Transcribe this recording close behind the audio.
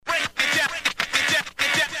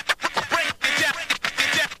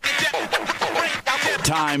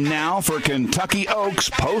Time now for Kentucky Oaks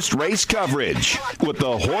post-race coverage with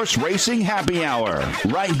the Horse Racing Happy Hour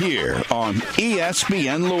right here on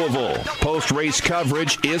ESPN Louisville. Post-race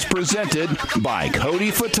coverage is presented by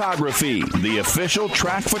Cody Photography, the official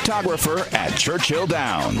track photographer at Churchill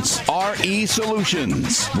Downs. RE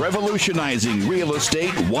Solutions, revolutionizing real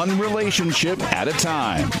estate one relationship at a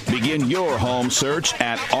time. Begin your home search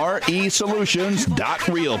at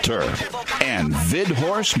resolutions.realtor. And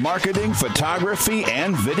VidHorse Marketing, Photography,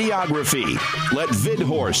 and Videography. Let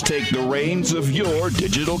VidHorse take the reins of your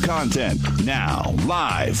digital content. Now,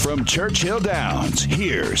 live from Churchill Downs,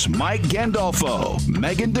 here's Mike Gandolfo,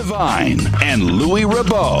 Megan Devine, and Louis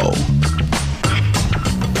Rabot.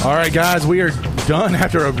 All right, guys, we are done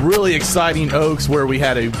after a really exciting Oaks where we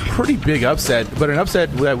had a pretty big upset, but an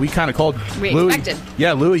upset that we kind of called Louis. Expected.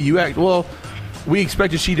 Yeah, Louis, we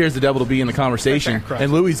expected She Dares the Devil to be in the conversation, correct.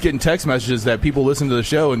 and Louis is getting text messages that people listen to the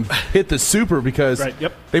show and hit the super because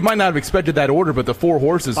they might not have expected that order, but the four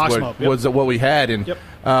horses was what we had, and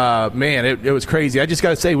man, it was crazy. I just got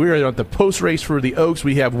to say, we are at the post race for the Oaks.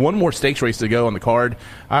 We have one more stakes race to go on the card.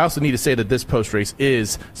 I also need to say that this post race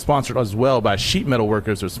is sponsored as well by Sheet Metal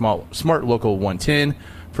Workers of Smart Local 110.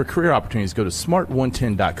 For career opportunities, go to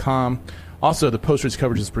smart110.com. Also, the post-race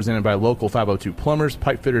coverage is presented by local 502 plumbers,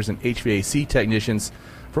 pipe fitters, and HVAC technicians.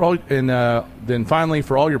 Then finally,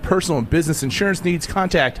 for all your personal and business insurance needs,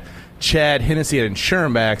 contact Chad Hennessy at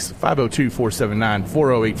InsuranMax,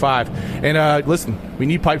 502-479-4085. And listen, we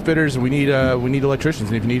need pipe fitters and we need electricians.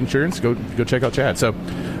 And if you need insurance, go check out Chad. So,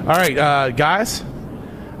 all right, guys,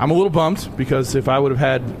 I'm a little bummed because if I would have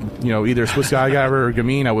had either Swiss Skydiver or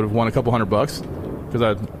Gamine, I would have won a couple $100.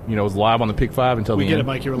 Because I was live on the Pick 5 until the end. We get it,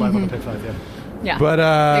 Mike. You were live on the Pick 5, Yeah. But we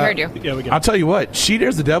heard you. Yeah, we get it. I'll tell you what. She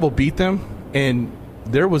Dares the Devil beat them, and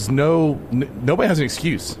there was nobody has an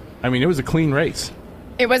excuse. I mean, it was a clean race.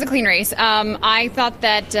 It was a clean race. I thought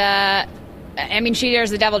that, She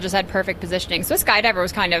Dares the Devil just had perfect positioning. Swiss Skydiver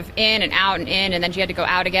was kind of in and out and in, and then she had to go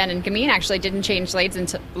out again. And Gamine actually didn't change leads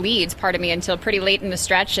until pretty late in the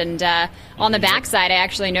stretch. And on the backside, I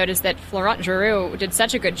actually noticed that Florent Giroux did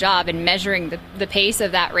such a good job in measuring the pace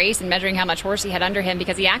of that race and measuring how much horse he had under him,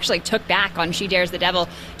 because he actually took back on She Dares the Devil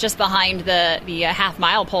just behind the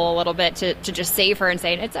half-mile pole a little bit to just save her and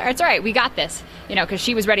say, it's all right, we got this, because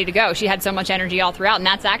she was ready to go. She had so much energy all throughout, and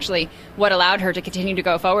that's actually what allowed her to continue to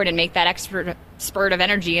go forward and make that extra spurt of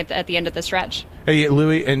energy at the end of the stretch. Hey,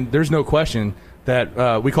 Louis, and there's no question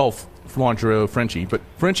that we call Florent Giroux Frenchie, but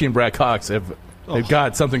Frenchie and Brad Cox they've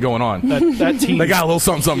got something going on. That team, they got a little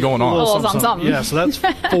something going on. A little something. Yeah, so that's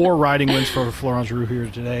 4 riding wins for Florent Giroux here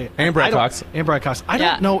today. And Brad Cox. I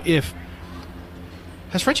don't know if...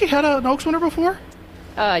 Has Frenchie had an Oaks winner before?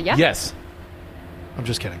 Yeah. Yes. I'm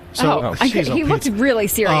just kidding. So he looked really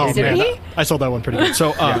serious, didn't he? I sold that one pretty good.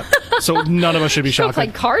 So, so none of us should be shocked. She'll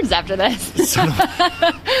play cards after this.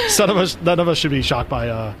 None of us should be shocked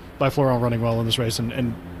by Florent running well in this race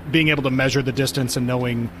and being able to measure the distance and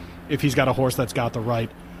knowing if he's got a horse that's got the right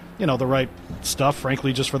stuff.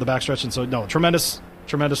 Frankly, just for the backstretch. And so, no, tremendous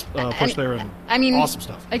push there, and awesome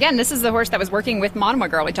stuff. Again, this is the horse that was working with Monomoy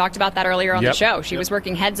Girl. We talked about that earlier on the show. She was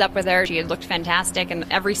working heads up with her. She had looked fantastic, and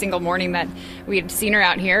every single morning that we had seen her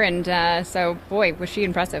out here, and so, boy, was she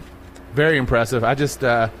impressive. Very impressive.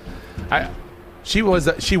 She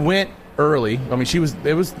went early. I mean,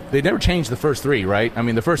 they never changed the first 3, right? I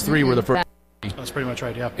mean, the first 3 were the first. That's pretty much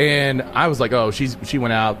right, yeah. And I was like, oh, she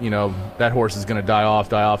went out, that horse is going to die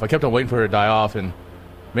off. I kept on waiting for her to die off, and,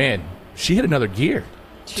 man, she hit another gear.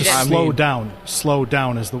 Slow down. Slow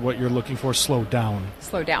down is what you're looking for. Slow down.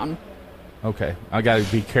 Slow down. Okay. I got to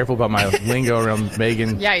be careful about my lingo around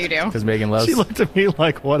Megan. Yeah, you do. Because Megan loves... She looked at me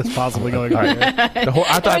like, what is possibly going on here? It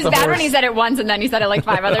was bad when he said it once, and then he said it like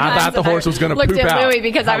 5 other times. I thought the horse was going to poop out. Looked at Louis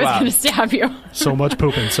because I was going to stab you. So much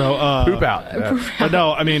pooping. So poop out. But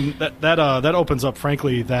no, I mean, that opens up,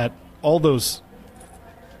 frankly, that all those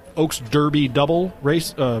Oaks Derby double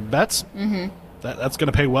race bets... Mm-hmm. That's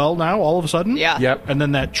going to pay well now, all of a sudden. Yeah. Yep. And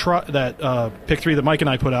then that pick 3 that Mike and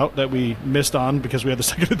I put out that we missed on because we had the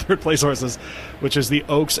second and third place horses, which is the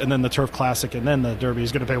Oaks and then the Turf Classic and then the Derby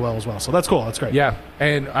is going to pay well as well. So that's cool. That's great. Yeah.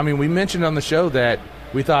 And, I mean, we mentioned on the show that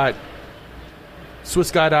we thought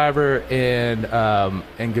Swiss Skydiver and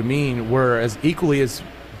Gamine were as equally as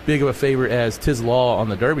big of a favorite as Tiz Law on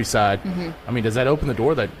the Derby side. Mm-hmm. I mean, does that open the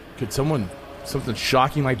door that could something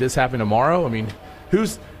shocking like this happen tomorrow? I mean,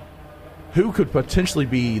 who could potentially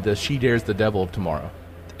be the She Dares the Devil of tomorrow?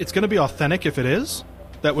 It's going to be Authentic if it is.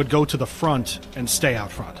 That would go to the front and stay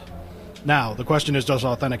out front. Now, the question is, does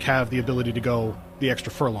Authentic have the ability to go the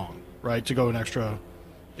extra furlong, right, to go an extra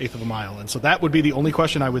 1/8 of a mile? And so that would be the only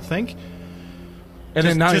question I would think. And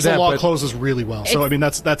then not his that, law closes really well. So I mean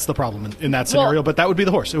that's the problem in that scenario. Well, but that would be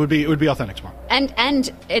the horse. It would be authentic tomorrow. And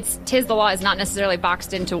it's Tiz the Law is not necessarily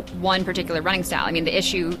boxed into one particular running style. I mean the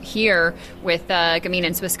issue here with Gamine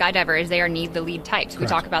and Swiss Skydiver is they are need the lead types. We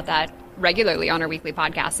talk about that regularly on our weekly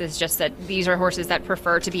podcast. Is just that these are horses that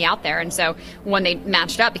prefer to be out there, and so when they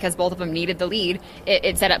matched up because both of them needed the lead,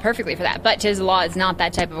 it set up perfectly for that. But Tiz the Law is not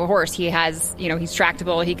that type of a horse. He has, he's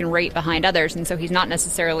tractable, he can rate behind others, and so he's not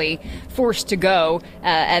necessarily forced to go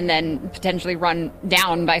and then potentially run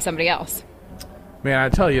down by somebody else. Man, I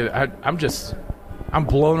tell you, I'm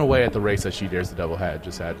blown away at the race that She Dares the Devil had.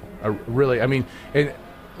 There's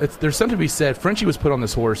something to be said. Frenchie was put on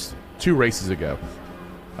this horse 2 races ago.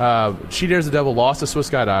 She Dares the Devil lost to Swiss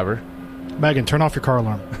Skydiver. Megan, turn off your car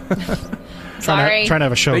alarm. Sorry. Trying to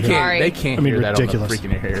have a show. They can't hear ridiculous. That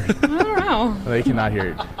on the freaking air. I don't know. They cannot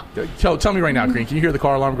hear it. Tell me right now, Green. Can you hear the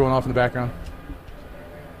car alarm going off in the background?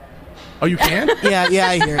 Oh, you can? Yeah,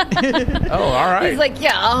 I hear it. Oh, all right. He's like,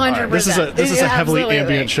 100%. This is a heavily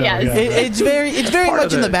ambient show. Yes. Yeah. It's very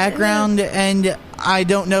much in the background, and I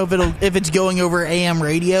don't know if it's going over AM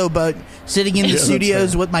radio, but sitting in the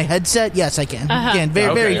studios with my headset, yes, I can. Again,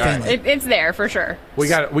 very faintly. Right. It's there for sure. We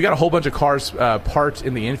got a whole bunch of cars parked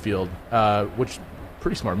in the infield, which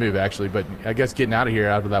pretty smart move actually. But I guess getting out of here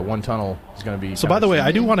out of that one tunnel is going to be. So by the way,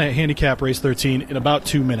 I do want to handicap race 13 in about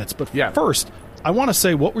 2 minutes, but first, I want to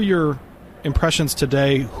say, what were your impressions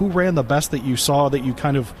today? Who ran the best that you saw that you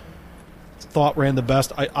kind of thought ran the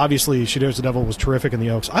best? Obviously, She Dares the Devil was terrific in the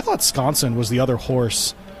Oaks. I thought Sconson was the other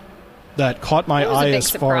horse that caught my eye as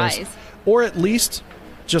far as, or at least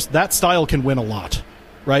just that style can win a lot,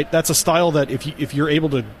 right? That's a style that if you're able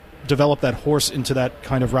to develop that horse into that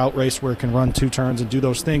kind of route race where it can run 2 turns and do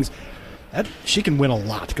those things, that she can win a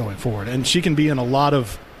lot going forward, and she can be in a lot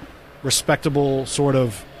of respectable sort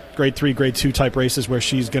of grade 3, grade 2 type races where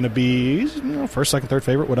she's going to be first, second, third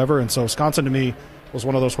favorite, whatever. And so Sconson to me was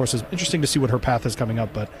one of those horses. Interesting to see what her path is coming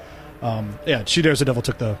up, but She Dares the Devil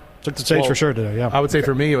took the stage for sure today. Yeah, I would say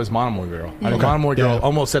for me it was Monomoy Girl. I mean, Monomoy Girl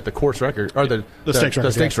almost set the course record or the stakes record.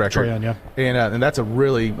 The stakes record. And that's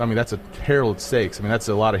that's a heralded stakes. I mean, that's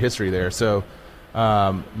a lot of history there. So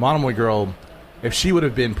Monomoy Girl, if she would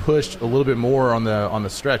have been pushed a little bit more on the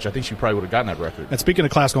stretch, I think she probably would have gotten that record. And speaking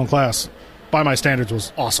of class going class, by my standards,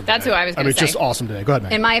 was awesome. That's today. who I was going to say. Just awesome today. Go ahead,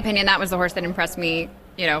 man. In my opinion, that was the horse that impressed me,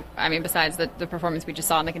 besides the performance we just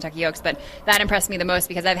saw in the Kentucky Oaks, but that impressed me the most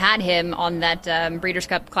because I've had him on that Breeders'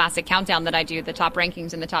 Cup Classic countdown that I do, the top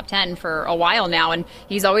rankings in the top 10 for a while now, and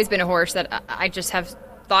he's always been a horse that I just have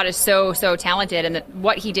thought is so talented, and that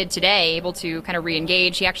what he did today, able to kind of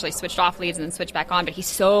re-engage. He actually switched off leads and then switched back on, but he's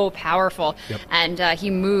so powerful, and he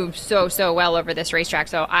moved so well over this racetrack.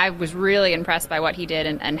 So I was really impressed by what he did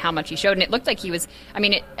and how much he showed, and it looked like he was,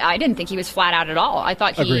 I didn't think he was flat out at all. I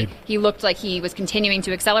thought he looked like he was continuing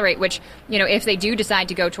to accelerate, which, if they do decide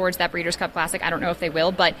to go towards that Breeders' Cup Classic, I don't know if they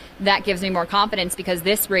will, but that gives me more confidence because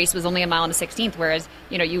this race was only a mile and a 16th, whereas,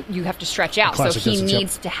 you have to stretch out. So he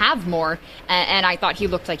needs to have more, and I thought he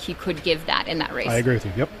looked like he could give that in that race. I agree with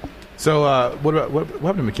you. Yep. So what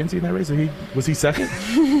happened to McKenzie in that race? Was he second?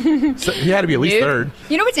 So he had to be at least third.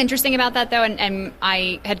 You know what's interesting about that though, and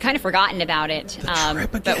I had kind of forgotten about it.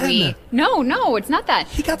 No, it's not that.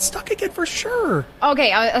 He got stuck again for sure.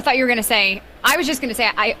 Okay, I thought you were going to say. I was just going to say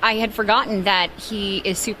I had forgotten that he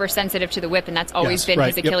is super sensitive to the whip, and that's always been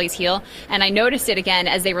his Achilles heel. And I noticed it again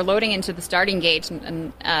as they were loading into the starting gate,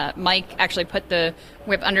 and Mike actually put the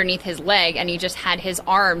whip underneath his leg, and he just had his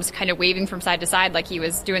arms kind of waving from side to side like he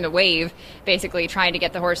was doing the wave, basically trying to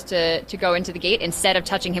get the horse to go into the gate instead of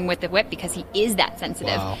touching him with the whip because he is that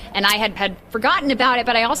sensitive. Wow. And I had forgotten about it,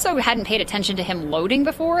 but I also hadn't paid attention to him loading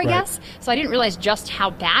before, I guess. So I didn't realize just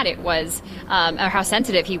how bad it was or how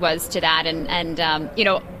sensitive he was to that. And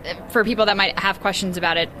for people that might have questions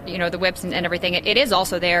about it, the whips and everything, it is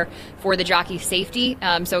also there for the jockey's safety.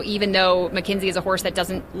 So even though McKenzie is a horse that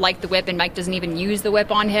doesn't like the whip and Mike doesn't even use the whip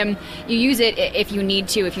on him, you use it if you need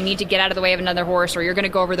to. If you need to get out of the way of another horse or you're going to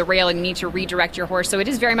go over the rail and you need to redirect your horse. So it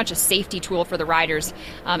is very much a safety tool for the riders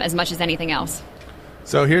as much as anything else.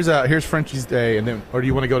 So here's Frenchie's day, and then, or do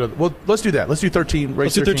you want to go to? Well, let's do that. Let's do 13.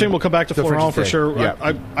 Let's do 13. We'll come back to Florent for sure. Yeah.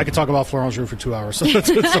 I could talk about Florent's Route for 2 hours, so it's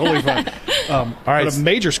totally fine. All right, but a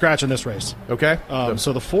major scratch in this race. Okay.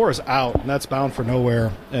 So the 4 is out, and that's Bound for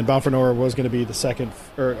Nowhere, and Bound for Nowhere was going to be the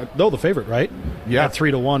the favorite, right? Yeah, at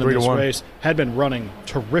 3-1 in this race. Had been running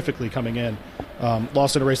terrifically coming in.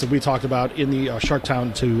 Lost in a race that we talked about in the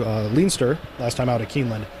Sharktown to Leinster last time out at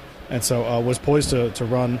Keeneland, and so was poised to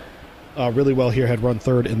run really well here, had run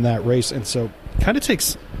third in that race, and so kind of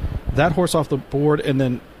takes that horse off the board and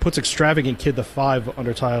then puts Extravagant Kid, the 5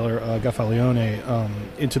 under Tyler Gaffalione,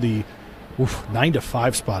 into the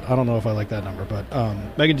 9-5 spot. I don't know if I like that number, but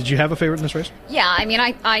Megan, did you have a favorite in this race? Yeah, I mean,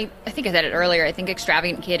 I think I said it earlier. I think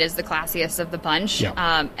Extravagant Kid is the classiest of the bunch.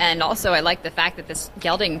 Yeah. And also I like the fact that this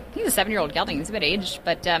gelding, he's a 7-year-old gelding. He's a bit aged,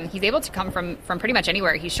 but he's able to come from pretty much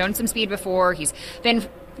anywhere. He's shown some speed before. He's been,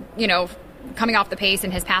 coming off the pace in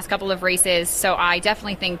his past couple of races, so I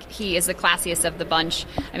definitely think he is the classiest of the bunch.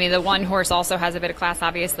 I mean, the one horse also has a bit of class,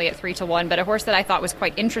 obviously, at 3-1, but a horse that I thought was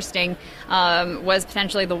quite interesting was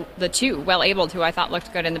potentially the 2, Well Abled, who I thought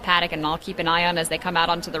looked good in the paddock, and I'll keep an eye on as they come out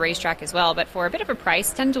onto the racetrack as well. But for a bit of a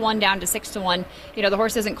price, 10-1 down to 6-1, the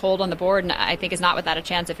horse isn't cold on the board, and I think is not without a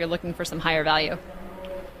chance if you're looking for some higher value.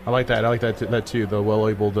 I like that. I like that too. The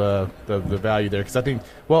well-abled, the value there, because I think.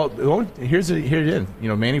 Well, here it is.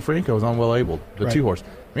 Manny Franco is on well-abled, the 2-horse.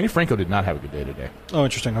 Manny Franco did not have a good day today. Oh,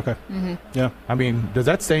 interesting. Okay. Mm-hmm. Yeah. I mean, does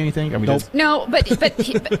that say anything? I mean, nope. No, but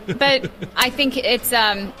I think it's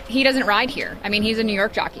he doesn't ride here. I mean, he's a New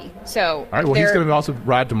York jockey, so. All right. Well, he's going to also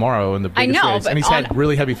ride tomorrow in the biggest race, and he's had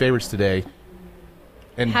really heavy favorites today.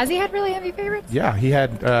 And has he had really heavy favorites? Yeah, he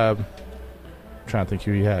had. I'm trying to think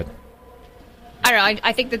who he had. I don't know.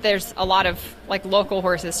 I think that there's a lot of local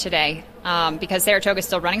horses today because Saratoga's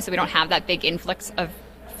still running, so we don't have that big influx of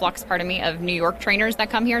New York trainers that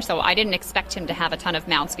come here. So I didn't expect him to have a ton of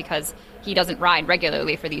mounts because he doesn't ride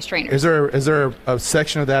regularly for these trainers. Is there a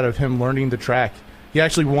section of that of him learning the track? He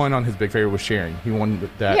actually won on his big favorite with Sharing. He won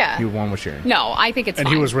that. Yeah. He won with Sharing. No, I think it's fine.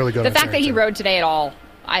 And he was really good. The fact that he rode today at all,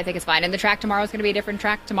 I think it's fine. And the track tomorrow is going to be a different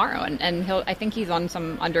track tomorrow, and I think he's on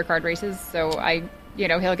some undercard races, so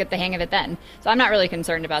he'll get the hang of it then. So I'm not really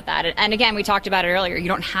concerned about that. And again, we talked about it earlier. You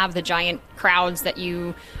don't have the giant crowds that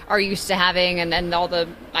you are used to having, and then all the,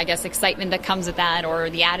 I guess, excitement that comes with that, or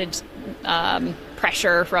the added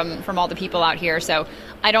pressure from all the people out here. So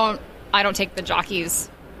I don't take the jockeys.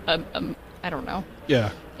 I don't know.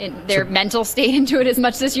 Yeah. In their mental state into it as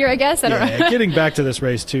much this year, I guess. I don't know. Getting back to this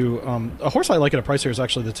race too, a horse I like at a price here is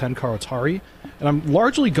actually the 10 Karatari, and I'm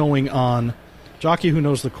largely going on jockey who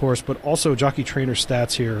knows the course, but also jockey trainer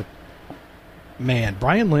stats here. Man,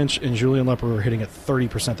 Brian Lynch and Julian Lepper are hitting at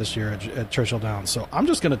 30% this year at Churchill Downs. So I'm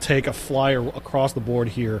just going to take a flyer across the board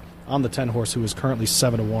here on the 10 horse, who is currently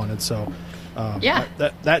 7-1. And so,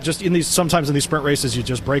 that just sometimes in these sprint races you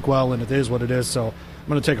just break well, and it is what it is. So I'm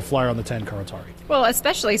going to take a flyer on the 10 Karatari. Well,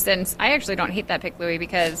 especially since I actually don't hate that pick, Louis,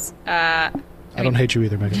 because I don't hate you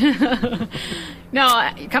either, Megan. No,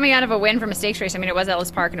 coming out of a win from a stakes race, I mean, it was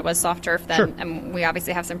Ellis Park and it was soft turf then, sure. And we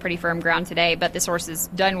obviously have some pretty firm ground today, but this horse has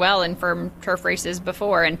done well in firm turf races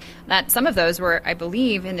before, and that some of those were, I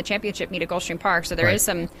believe, in the championship meet at Gulfstream Park, so there is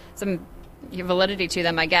some validity to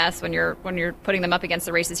them, I guess, when you're putting them up against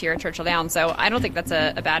the races here at Churchill Downs. So I don't think that's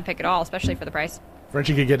a bad pick at all, especially for the price.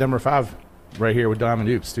 Frenchie could get number 5 right here with Diamond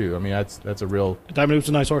Oops too. I mean, that's a real Diamond Oops is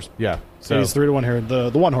a nice horse. Yeah, so he's 3-1 here.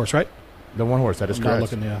 The one horse, right? The one horse. That is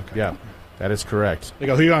correct. Yeah, that is correct. There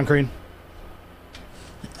you go. Who you on, Crean?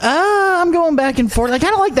 I'm going back and forth. I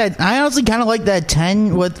kind of like that. I honestly kind of like that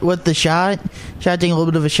 10 with the shot. Taking a little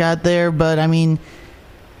bit of a shot there, but I mean,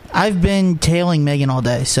 I've been tailing Megan all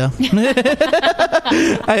day, so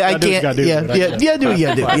I can't. Do what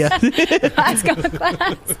you do. Yeah. Class go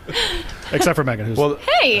class. Except for Megan, who's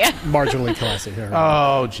marginally classy here.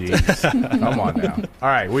 Oh, jeez. Come on now. All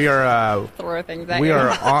right, we are. Throw things at we you. are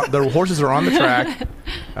on. The horses are on the track.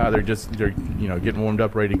 They're getting warmed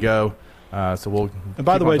up, ready to go. So we'll. And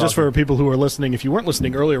by the way, just for people who are listening, if you weren't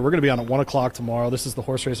listening earlier, we're going to be on at 1:00 tomorrow. This is the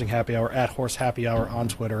Horse Racing Happy Hour at Horse Happy Hour on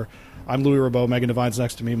Twitter. I'm Louis Rabeau. Megan Devine's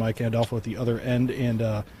next to me. Mike Andolfo at the other end, and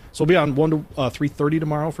so we'll be on 1 to 3:30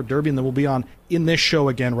 tomorrow for Derby, and then we'll be on in this show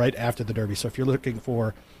again right after the Derby. So if you're looking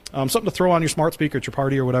for something to throw on your smart speaker at your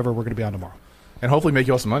party or whatever, we're going to be on tomorrow, and hopefully make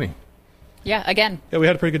you all some money. Yeah, again. Yeah, we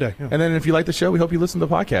had a pretty good day. Yeah. And then if you like the show, we hope you listen to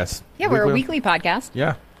the podcast. Yeah, we're a weekly podcast.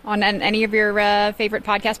 Yeah. On any of your favorite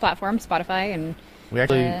podcast platforms, Spotify and. We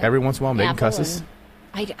actually every once in a while Megan cusses.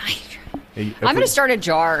 I'm going to start a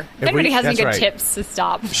jar. If anybody has any good tips to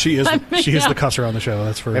stop. She is the cusser on the show.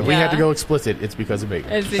 That's for real. If we had to go explicit, it's because of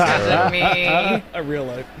Megan. It's because of me. A real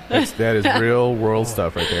life. That is real world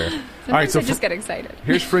stuff right there. Sometimes all right, so I just get excited.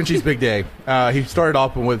 Here's Frenchie's big day. He started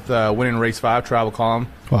off with winning race 5. Travel Column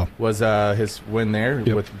was his win there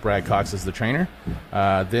with Brad Cox as the trainer.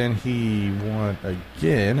 Then he won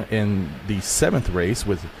again in the 7th race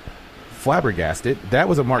with Flabbergasted. That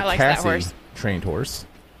was a Mark Cassie trained horse.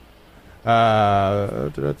 Keep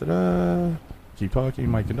talking,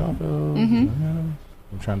 Mike Gandolfo.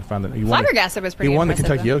 I'm trying to find that. Flabbergasted was pretty. He won the impressive,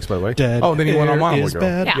 Kentucky though. Oaks, by the way. Dead then he won on Monomoy Girl.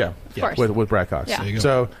 Yeah, with Brad Cox. Yeah.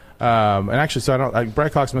 So and actually, so I don't.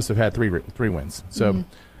 Brad Cox must have had three wins. So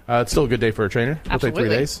It's still a good day for a trainer. We'll take 3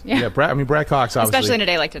 days. Yeah. Brad Cox, obviously. Especially in a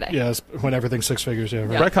day like today. Yeah, when everything's 6 figures. Yeah,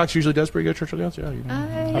 right. Brad Cox usually does pretty good Churchill Downs. Yeah, you know.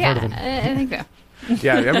 I've heard of him. I think so.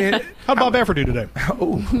 Yeah, I mean, how'd Bob Baffert do today?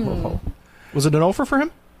 Was it an offer for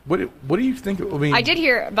him? What do you think? I mean, I did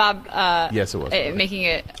hear Bob. Yes, it was. Making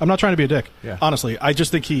it. I'm not trying to be a dick. Yeah. Honestly, I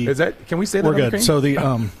just think he. Is that? Can we say that? We're good. So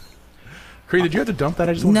the Creed, did you have to dump that?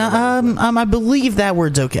 I just no. I believe that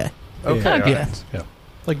word's okay. Okay. Yeah.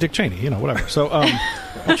 Like Dick Cheney, whatever. So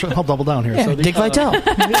I'll double down here. Yeah, so Dick Vitale.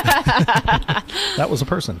 That was a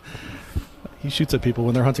person. He shoots at people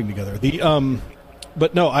when they're hunting together.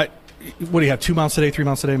 But no, what do you have? 2 mounts today, 3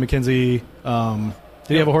 mounts today, McKenzie.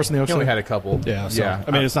 Did he have a horse in the Oaks? He only had a couple. Yeah. So, yeah.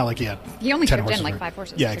 I mean, it's not like he had. He only 10 shipped in horses. like 5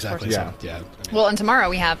 horses. Yeah, 6 exactly. horses. So, yeah. Well, and tomorrow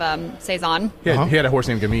we have Cezanne. He had a horse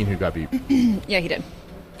named Gamine who got beat. Yeah, he did.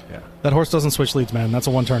 Yeah. That horse doesn't switch leads, man. That's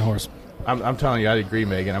a 1-turn horse. I'm telling you, I agree,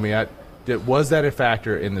 Megan. I mean, was that a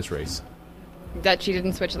factor in this race? That she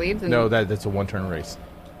didn't switch leads? No, that's a 1-turn race.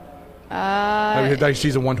 I mean,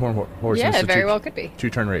 she's a 1-turn horse. Yeah, it very well could be.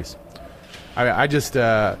 2-turn race. I just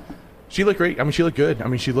she looked great. I mean, she looked good. I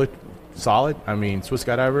mean, she looked solid. I mean, Swiss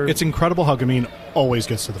Skydiver. It's incredible how Gamine always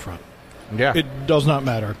gets to the front. Yeah. It does not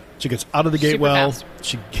matter. She gets out of the gate Super well. fast.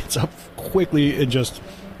 She gets up quickly and just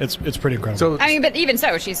it's pretty incredible. So I mean, but even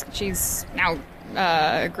so, she's now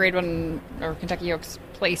Grade 1 or Kentucky Oaks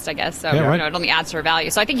placed, I guess. So it only adds to her value.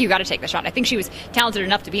 So I think you got to take the shot. I think she was talented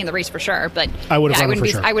enough to be in the race for sure. But I wouldn't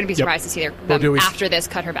be surprised to see them after this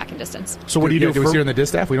cut her back in distance. So what do you do? Do we see her in the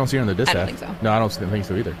distaff? We don't see her in the distaff. I don't think so. No, I don't think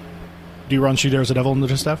so either. Do you run She Dares the Devil in the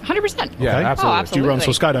distaff? 100%. Yeah, Okay. absolutely. Oh, absolutely. Do you run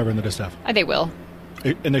Swiss Skydiver in the distaff? They will.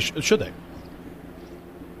 And should they?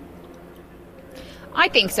 I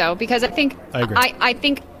think so because I agree. I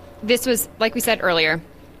think this was like we said earlier.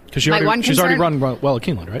 Because she's already run well at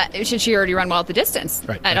Keeneland, right? Should she already run well at the distance?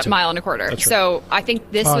 Right. At a mile and a quarter. That's so I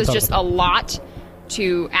think this was just a lot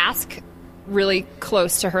to ask really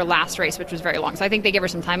close to her last race, which was very long. So I think they give her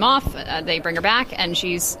some time off. They bring her back, and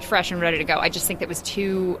she's fresh and ready to go. I just think that was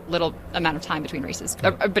too little amount of time between races,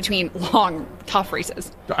 between long, tough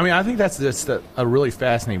races. I mean, I think that's just a really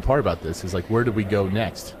fascinating part about this is like, where do we go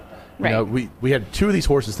next? Right. You know, we had 2 of these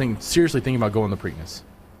horses seriously thinking about going the Preakness,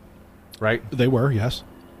 right? They were, yes.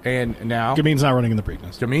 And now Gamine's not running in the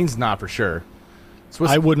Preakness. Gamine's not for sure.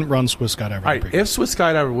 I wouldn't run Swiss Skydiver. All right, if Swiss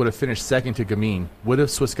Skydiver would have finished second to Gamine, would have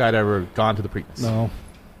Swiss Skydiver gone to the Preakness?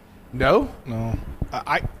 No.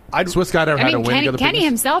 I'd Swiss Skydiver had to win to go to the Kenny Preakness?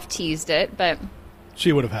 himself teased it, but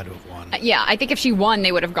she would have had to have won. yeah, I think if she won,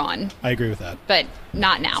 they would have gone. I agree with that, but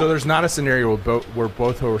not now. So there's not a scenario where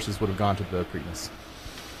both horses would have gone to the Preakness.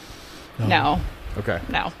 No. Okay.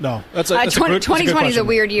 No. That's 2020 is a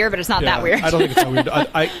weird year, but it's not that weird. I don't think it's that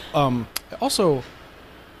weird. Also,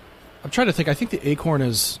 I'm trying to think. I think the Acorn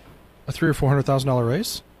is a $300,000 or $400,000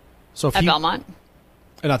 race. So if at Belmont,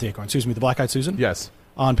 not the Acorn. Excuse me, the Black Eyed Susan. Yes.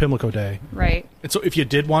 On Pimlico Day. Right. And so if you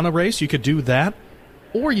did want to race, you could do that,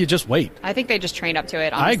 or you just wait. I think they just trained up to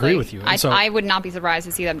it. Honestly. I agree with you. I would not be surprised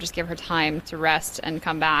to see them just give her time to rest and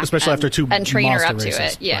come back, especially after 2 and train her up races. to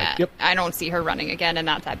it. Yeah. Right. Yep. I don't see her running again in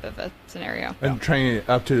that type of a scenario. And train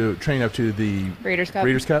up to the Breeders' Cup.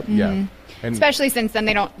 Mm-hmm. Yeah. And especially since then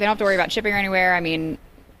they don't have to worry about shipping her anywhere. I mean,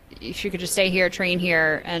 she could just stay here, train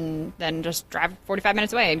here, and then just drive 45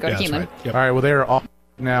 minutes away and go to Keeneland. Right. Yep. All right. Well, they're off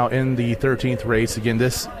now in the 13th race. Again,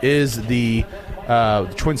 this is the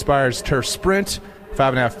Twin Spires Turf Sprint,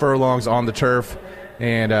 5.5 furlongs on the turf,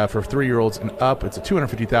 and for 3-year-olds and up, it's a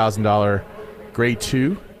 $250,000 Grade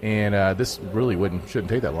 2. And this really shouldn't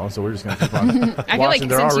take that long, so we're just going to keep on. I feel like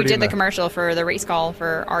since you did the commercial for the race call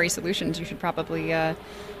for RE Solutions, you should probably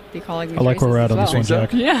be calling these I like where we're at on this one, so?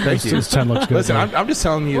 Jack. Yeah. Thank you. This 10 looks good. Listen, I'm just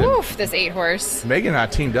telling you. Oof, this 8-horse. Megan and I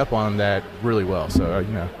teamed up on that really well, so you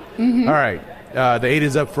know. Mm-hmm. All right, the 8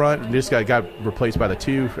 is up front. And just got replaced by the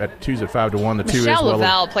 2. At 2's at 5-1. The 2 is Michelle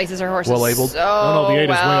Lavelle places her horses well labeled. So no, the 8 is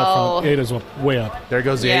way up well. front. 8 is way up. There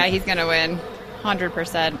goes the 8. Yeah, he's going to win.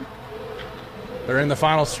 100%. They're in the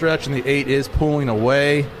final stretch, and the 8 is pulling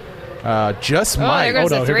away. Just might. There goes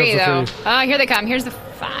the no, 3, here though. comes the 3. Here they come. Here's the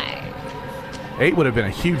 5. 8 would have been a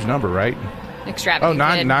huge number, right? Extravagant.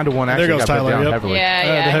 9 to 1 actually there goes got Tyler, bet down yep. heavily.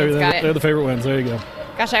 Yeah, he's got it. They're the favorite wins. There you go.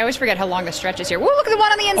 Gosh, I always forget how long the stretch is here. Woo, look at the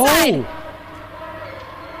one on the inside.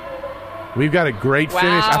 We've got a great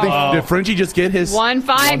finish. I think did Frenchie just get his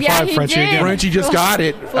 1-5? Yeah, he Frenchie did. again. Frenchie just got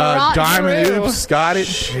it. Diamond Giroux. Oops got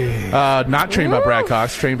it. Not trained by Brad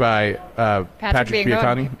Cox, trained by Patrick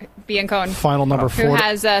Bianconi. Biancone. Final number 4. Who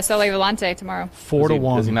has Soleil Volante tomorrow?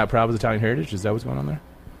 4-1. Is he not proud of his Italian heritage? Is that what's going on there?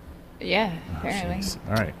 Yeah, apparently.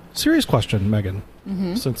 All right. Serious question, Megan.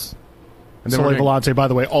 Mm-hmm. Since And then Soleil Volante, by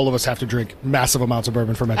the way, all of us have to drink massive amounts of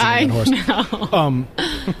bourbon for mentioning that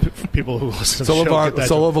horse. People who listen to the show.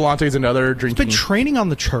 Solo Volante is another drinking. He's been training on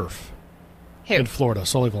the turf in Florida,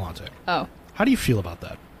 Solo Volante. Oh. How do you feel about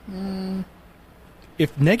that?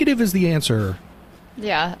 If negative is the answer...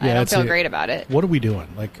 Yeah, I don't feel great about it. What are we doing?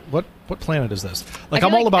 Like, what planet is this? Like,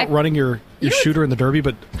 I'm all about running your shooter in the Derby,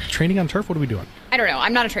 but training on turf, what are we doing? I don't know.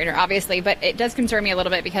 I'm not a trainer, obviously, but it does concern me a little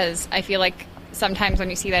bit because I feel like sometimes when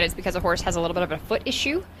you see that, it's because a horse has a little bit of a foot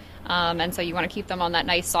issue. And so you want to keep them on that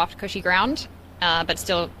nice, soft, cushy ground, but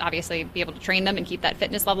still, obviously, be able to train them and keep that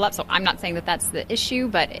fitness level up. So I'm not saying that that's the issue,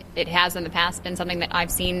 but it has in the past been something that I've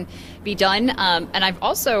seen be done. And I've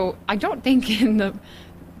also, I don't think in the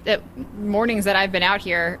mornings that I've been out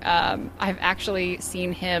here, I've actually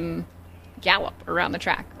seen him gallop around the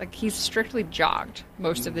track. Like, he's strictly jogged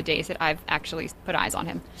most of the days that I've actually put eyes on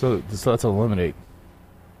him. So that's eliminate.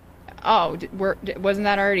 Oh, wasn't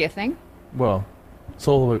that already a thing? Well,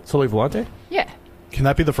 Solo Volante? Yeah. Can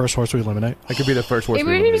that be the first horse we eliminate? That could be the first horse we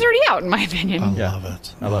eliminate. He was already out, in my opinion. I love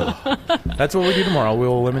it. That's what we do tomorrow.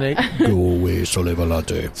 We'll eliminate. Go away, Solo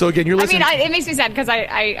Volante. So, again, you're listening... I mean, it makes me sad because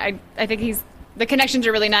I think he's... The connections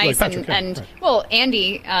are really nice, like Patrick, and well,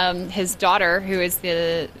 Andy, his daughter, who is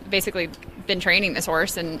basically been training this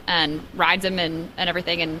horse and rides him and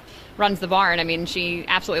everything, and runs the barn. I mean, she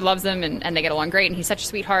absolutely loves him, and they get along great. And he's such a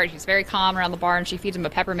sweetheart. He's very calm around the barn. She feeds him a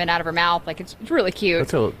peppermint out of her mouth. Like, it's really cute.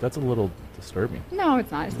 That's a little disturbing. No, it's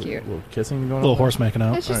not. It's cute. A little kissing going on. A little horse making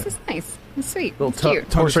out. It's just it's nice. It's sweet. It's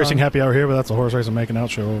cute. Horse racing happy hour here, but that's a horse racing making out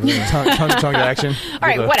show over there. tongue to action. All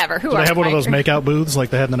right, whatever. Do they have one of those make-out booths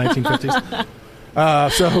like they had in the 1950s?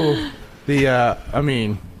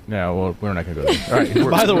 No, we're not going to go there. All right.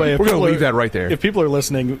 By the way, we're going to leave that right there. If people are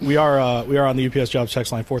listening, we are on the UPS Jobs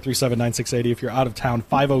text line 437-9680. If you're out of town,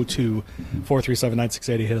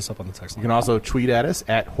 502-437-9680. Hit us up on the text line. You can also tweet at us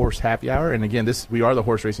at Horse Happy Hour. And again, we are the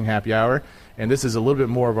Horse Racing Happy Hour, and this is a little bit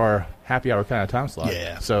more of our happy hour kind of time slot.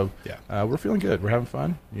 Yeah. So we're feeling good. We're having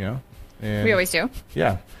fun. And we always do.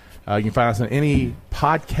 Yeah. You can find us on any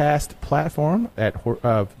podcast platform at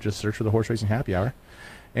just search for the Horse Racing Happy Hour.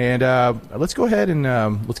 And let's go ahead and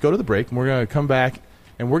let's go to the break. And we're going to come back,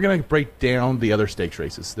 and we're going to break down the other stakes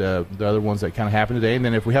races, the other ones that kind of happened today. And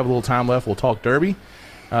then if we have a little time left, we'll talk Derby.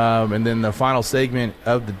 And then the final segment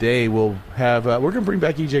of the day, we'll have we're going to bring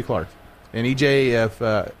back E.J. Clark. And E.J.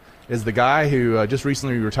 is the guy who just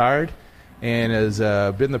recently retired and has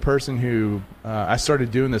been the person who I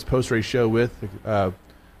started doing this post-race show with.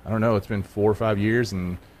 I don't know, it's been 4 or 5 years,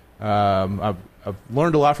 and I've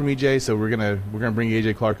learned a lot from EJ, so we're gonna bring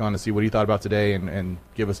AJ Clark on to see what he thought about today and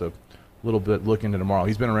give us a little bit look into tomorrow.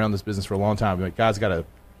 He's been around this business for a long time. The guy's got a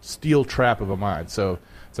steel trap of a mind, so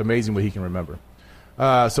it's amazing what he can remember.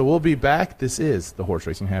 So we'll be back. This is the Horse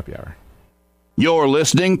Racing Happy Hour. You're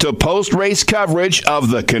listening to post-race coverage of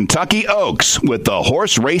the Kentucky Oaks with the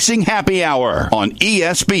Horse Racing Happy Hour on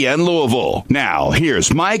ESPN Louisville. Now,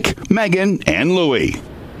 here's Mike, Megan, and Louie.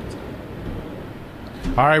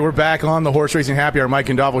 All right, we're back on the Horse Racing Happy Hour. Mike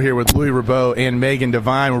and Dovel here with Louis Rabeau and Megan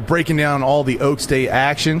Devine. We're breaking down all the Oaks Day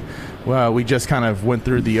action. Well, we just kind of went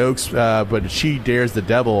through the Oaks, but She Dares the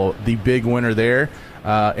Devil, the big winner there.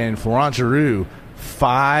 And Florent Geroux,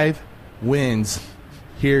 5 wins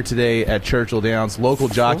here today at Churchill Downs. Local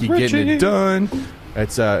jockey getting it done.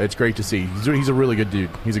 It's great to see. He's a really good dude.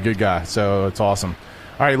 He's a good guy, so it's awesome.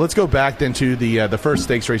 All right, let's go back then to the first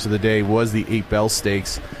stakes race of the day was the 8 Bell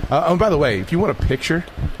Stakes. And by the way, if you want a picture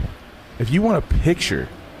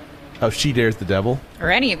of She Dares the Devil,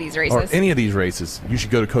 or any of these races, you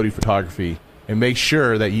should go to Cody Photography and make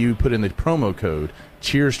sure that you put in the promo code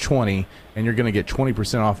Cheers20, and you're going to get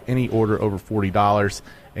 20% off any order over $40.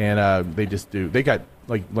 And they got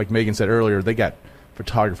like Megan said earlier, they got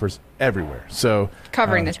photographers everywhere. So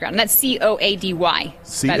covering this ground. And that's COADY.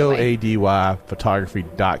 COADY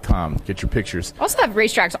photography.com. Get your pictures. Also have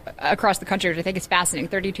racetracks across the country, which I think is fascinating.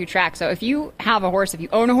 32 tracks. So if you have a horse, if you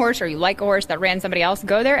own a horse or you like a horse that ran somebody else,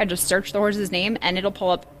 go there and just search the horse's name, and it'll pull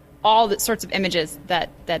up all the sorts of images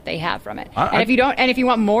that they have from it. And if you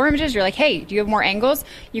want more images, you're like, hey, do you have more angles?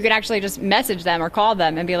 You can actually just message them or call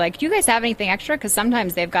them and be like, do you guys have anything extra? Because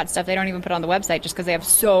sometimes they've got stuff they don't even put on the website just because they have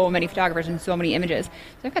so many photographers and so many images. So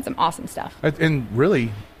they've got some awesome stuff. And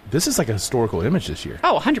really, this is like a historical image this year.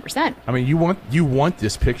 Oh, 100%. I mean, you want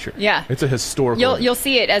this picture. Yeah. It's a historical You'll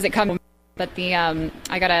see it as it comes. But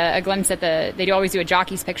I got a glimpse at they do always do a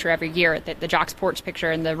jockey's picture every year, the jock's porch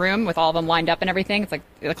picture in the room with all of them lined up and everything. It's like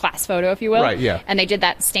the class photo, if you will. Right, yeah. And they did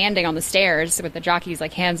that standing on the stairs with the jockeys,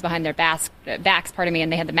 like hands behind their backs, and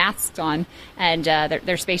they had the masks on, and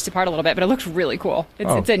they're spaced apart a little bit, but it looks really cool.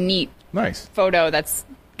 It's a neat nice photo that's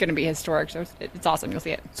going to be historic. So it's awesome. You'll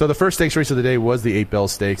see it. So the first stakes race of the day was the 8 Bell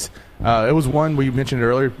Stakes. It was one we mentioned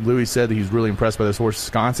earlier. Louis said that he's really impressed by this horse,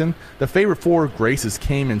 Wisconsin. The favorite 4, Graces,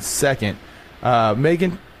 came in second.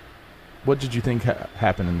 Megan, what did you think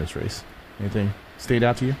happened in this race? Anything stand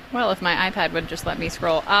out to you? Well, if my iPad would just let me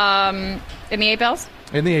scroll. In the 8 Bells?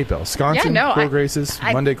 In the 8 Bells. Wisconsin, 4 Graces,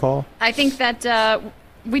 Monday Call. I think that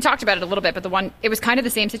we talked about it a little bit, but it was kind of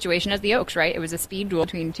the same situation as the Oaks, right? It was a speed duel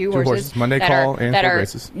between two horses. Monday Call and 4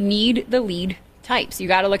 Graces. Need the lead types. You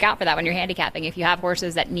got to look out for that when you're handicapping. If you have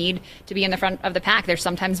horses that need to be in the front of the pack, they're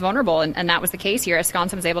sometimes vulnerable, and that was the case here.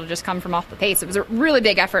 Wisconsin was able to just come from off the pace. It was a really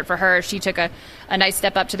big effort for her. She took a nice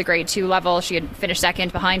step up to the grade 2 level. She had finished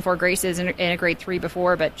second behind 4 Graces in a grade 3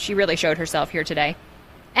 before, but she really showed herself here today.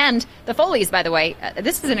 And the Foleys, by the way,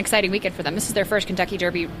 this is an exciting weekend for them. This is their first Kentucky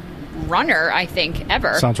Derby runner, I think,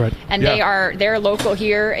 ever. Sounds right. And they're local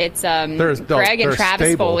here. It's Greg and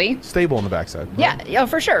Travis Foley. Stable on the backside. Right? Yeah,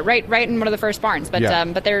 for sure. Right in one of the first barns.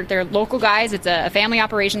 But they're local guys. It's a family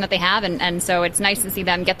operation that they have, and so it's nice to see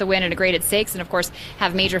them get the win at a graded 6, and of course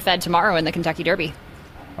have major fed tomorrow in the Kentucky Derby.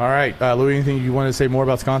 All right, Louis, anything you want to say more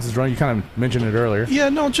about Wisconsin's run? You kind of mentioned it earlier. Yeah,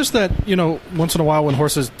 no, just that, once in a while when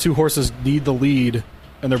two horses need the lead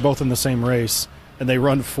and they're both in the same race, and they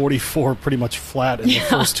run 44 pretty much flat in the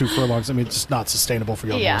first 2 furlongs. I mean, it's just not sustainable for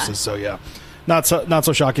young horses. So, not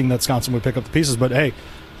so shocking that Wisconsin would pick up the pieces. But, hey,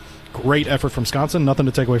 great effort from Wisconsin. Nothing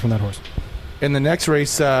to take away from that horse. In the next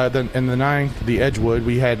race, in the 9, the Edgewood,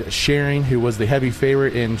 we had Sharing, who was the heavy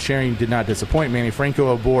favorite, and Sharing did not disappoint. Manny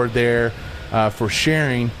Franco aboard there for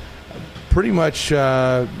Sharing. Pretty much,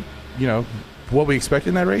 what we expected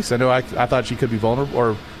in that race. I know I thought she could be vulnerable,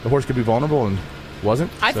 or the horse could be vulnerable, and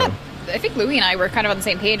wasn't. I think Louis and I were kind of on the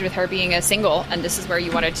same page with her being a single, and this is where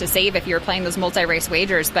you wanted to save if you were playing those multi-race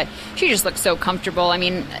wagers, but she just looked so comfortable. I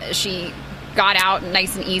mean, she got out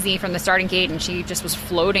nice and easy from the starting gate, and she just was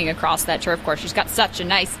floating across that turf course. She's got such a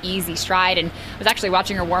nice, easy stride, and I was actually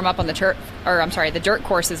watching her warm up on the the dirt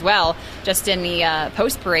course as well, just in the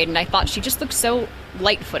post parade, and I thought she just looked so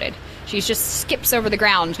light-footed. She just skips over the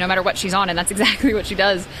ground no matter what she's on, and that's exactly what she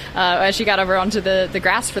does as she got over onto the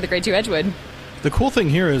grass for the grade 2 Edgewood. The cool thing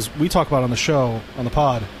here is we talk about on the show, on the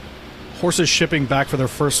pod, horses shipping back for their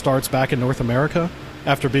first starts back in North America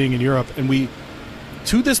after being in Europe. And we,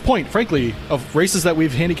 to this point, frankly, of races that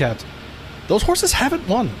we've handicapped, those horses haven't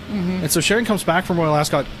won. Mm-hmm. And so Sharon comes back from Royal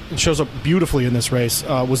Ascot and shows up beautifully in this race,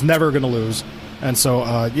 was never going to lose. And so,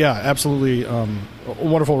 absolutely a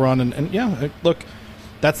wonderful run. And look,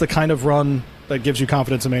 that's the kind of run that gives you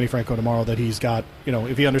confidence in Manny Franco tomorrow, that he's got,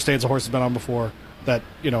 if he understands the horse has been on before, that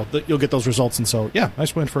you'll get those results. And so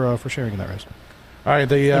nice win for Sharing in that race. All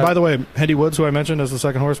right, and by the way, Hendy Woods, who I mentioned as the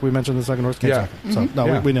second horse, we mentioned the second horse came second. Mm-hmm.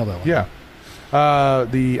 So we nailed that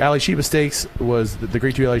one. The Ali Sheba Stakes was the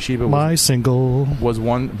grade 2 Ali Sheba was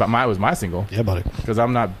won, but was my single. Yeah, buddy, because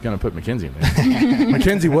I'm not going to put McKenzie in there.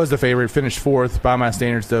 McKenzie was the favorite, finished 4th by my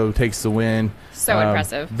standards, though, takes the win. So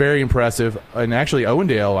impressive, very impressive. And actually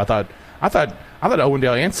Owendale, I thought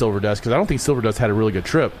Owendale and Silver Dust, because I don't think Silver Dust had a really good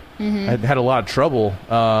trip. Mm-hmm. Had a lot of trouble,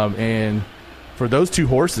 and for those 2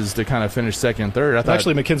 horses to kind of finish second and third, I thought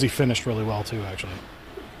actually McKenzie finished really well too. Actually,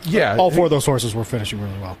 yeah, all 4 of those horses were finishing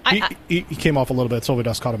really well. He came off a little bit. Silver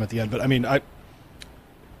Dust caught him at the end, but I mean,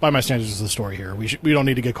 by my standards, is the story here. We don't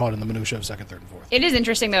need to get caught in the minutia of second, third, and fourth. It is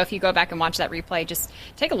interesting though, if you go back and watch that replay, just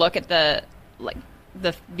take a look at the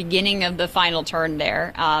beginning of the final turn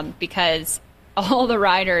there, because all the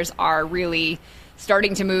riders are really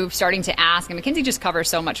starting to move, starting to ask, and McKenzie just covers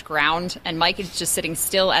so much ground, and Mike is just sitting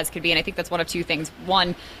still as could be, and I think that's one of 2 things.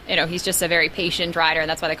 One, he's just a very patient rider, and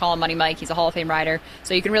that's why they call him Money Mike. He's a Hall of Fame rider,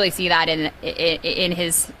 so you can really see that in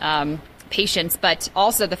his patience, but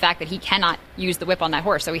also the fact that he cannot use the whip on that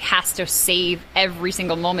horse, so he has to save every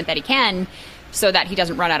single moment that he can so that he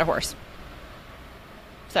doesn't run out of horse.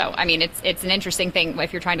 So, I mean, it's an interesting thing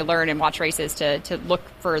if you're trying to learn and watch races to look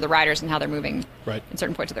for the riders and how they're moving in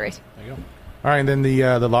certain points of the race. There you go. All right, and then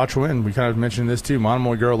the La Troin, we kind of mentioned this too.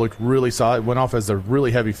 Monomoy Girl looked really solid, went off as a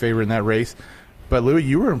really heavy favorite in that race. But, Louis,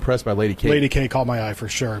 you were impressed by Lady K. Lady K caught my eye for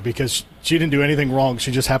sure, because she didn't do anything wrong.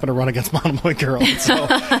 She just happened to run against Monomoy Girl. So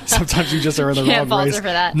sometimes you just are in the wrong race. Her for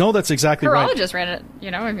that. No, that's exactly right. Horologist ran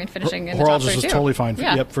it, finishing in the top 3 too. Horologist was totally fine.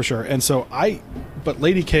 Yeah. Yep, for sure. And so but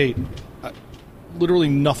Lady K, literally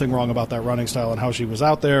nothing wrong about that running style and how she was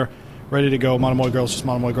out there, ready to go. Monomoy Girl is just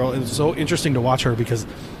Monomoy Girl. It's so interesting to watch her, because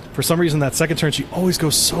for some reason that second turn, she always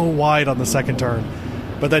goes so wide on the second turn.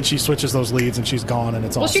 But then she switches those leads and she's gone, and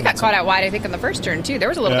it's awesome. Well, she got caught out wide, I think, on the first turn, too. There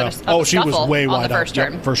was a little bit of scuffle she was way wide on the first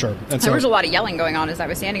turn. Yep, for sure. And there was a lot of yelling going on as I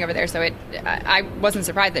was standing over there, so I wasn't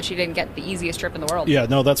surprised that she didn't get the easiest trip in the world. Yeah,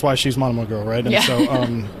 no, that's why she's Monomoy Girl, right? And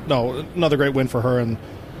so, another great win for her. And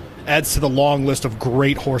adds to the long list of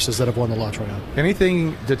great horses that have won the La Troyenne.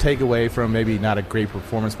 Anything to take away from maybe not a great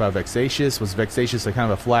performance by Vexatious? Was Vexatious a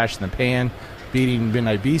kind of a flash in the pan, beating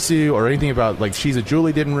Midnight Bisou, or anything about like She's a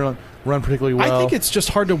Julie didn't run particularly well? I think it's just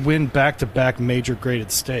hard to win back-to-back major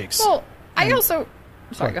graded stakes. Well, I also...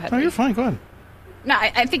 Sorry, go ahead. No, you're fine. Go ahead. No,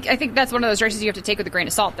 I think that's one of those races you have to take with a grain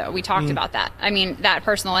of salt, though. We talked about that. I mean, that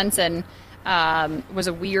Personal Ensign was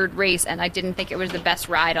a weird race, and I didn't think it was the best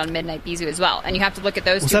ride on Midnight Bisou as well. And you have to look at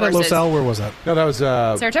those two horses. Was that at Los Al? Where was that? No, that was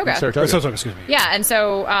Saratoga. Saratoga, excuse me. Yeah, and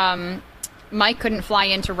so Mike couldn't fly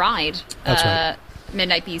in to ride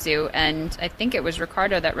Midnight Bisou, and I think it was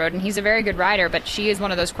Ricardo that rode, and he's a very good rider, but she is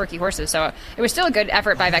one of those quirky horses. So it was still a good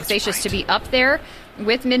effort by Vexatious to be up there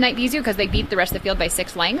with Midnight Bisou because they beat the rest of the field by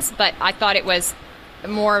 6 lengths, but I thought it was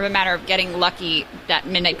more of a matter of getting lucky that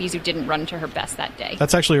Midnight Bisou didn't run to her best that day.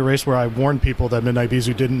 That's actually a race where I warned people that Midnight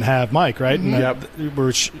Bisou didn't have Mike, right? Mm-hmm. And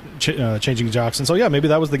we're changing jocks. And so, yeah, maybe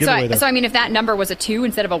that was the giveaway there. So, I mean, if that number was a 2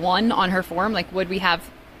 instead of a 1 on her form, like, would we have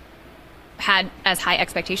had as high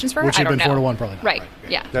expectations for her? Would she have been 4-1? Probably not. Right,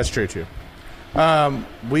 yeah. That's true, too.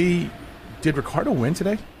 Did Ricardo win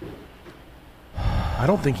today? I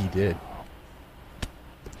don't think he did.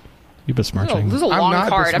 You're besmirching. This is a long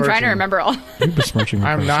card. I'm trying to rember all. You're besmirching.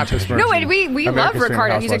 I'm not besmirching. No, we love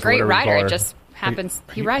Ricardo. He's a great rider. It just happens.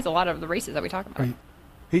 He rides a lot of the races that we talk about.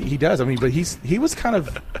 He does. I mean, but he was kind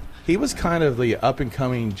of the up and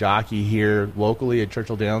coming jockey here locally at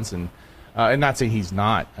Churchill Downs, and not saying he's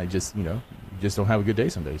not. I just you just don't have a good day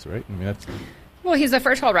some days, right? I mean that's. Well, he's the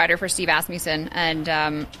first call rider for Steve Asmussen,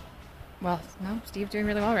 and Steve's doing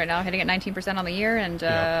really well right now, hitting at 19% on the year,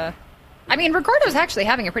 and. I mean, Ricardo's actually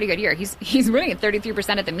having a pretty good year. He's winning at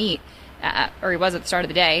 33% at the meet, or he was at the start of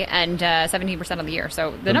the day, and 17% on the year.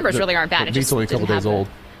 So the numbers really aren't bad. He's only a couple days old.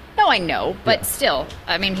 No, I know, but still,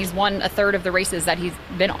 I mean, he's won a third of the races that he's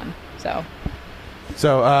been on. So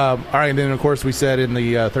all right, and then of course we said in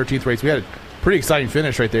the 13th race we had a pretty exciting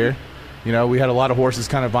finish right there. We had a lot of horses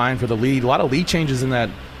kind of vying for the lead. A lot of lead changes in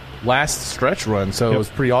that last stretch run, so it was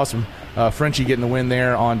pretty awesome. Frenchie getting the win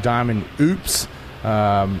there on Diamond Oops.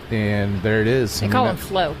 And there it is. They call him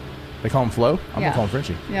Flo. They call him Flo? I'm gonna call him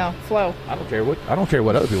Frenchie. Yeah, Flo. I don't care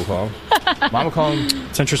what other people call him. I'm gonna call him.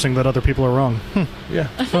 It's interesting that other people are wrong. Yeah.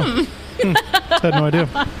 Had no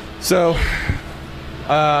idea. So,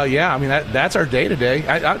 I mean that's our day today.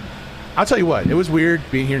 I'll tell you what, it was weird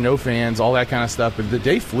being here, no fans, all that kind of stuff, but the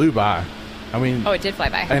day flew by. I mean, it did fly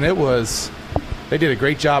by, and they did a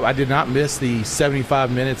great job. I did not miss the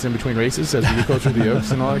 75 minutes in between races as we go through the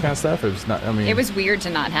Oaks and all that kind of stuff. It was not. I mean, it was weird to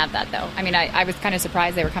not have that though. I mean, I was kind of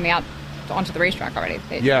surprised they were coming out onto the racetrack already.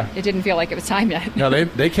 It didn't feel like it was time yet. No,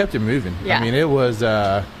 they kept it moving. Yeah. I mean, it was,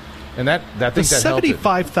 and that I think that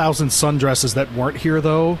 75,000 sundresses that weren't here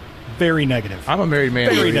though. Very negative. I'm a married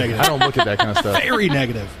man. Very negative. I don't look at that kind of stuff. Very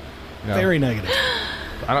negative. No. Very negative.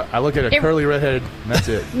 I look at a curly redhead, and that's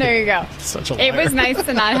it. There you go. Such a liar. It was nice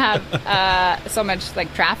to not have so much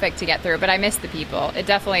like traffic to get through, but I missed the people.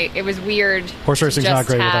 It was weird. Horse racing's not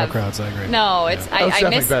great without crowds. I agree. No, it's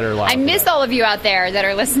I miss all of you out there that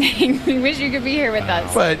are listening. I wish you could be here with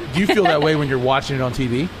us. But do you feel that way when you're watching it on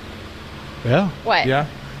TV? Yeah. What? Yeah.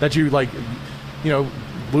 That you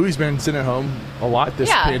Louis' been sitting at home a lot this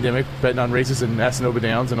pandemic, betting on races and Asanova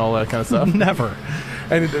Downs and all that kind of stuff. Never.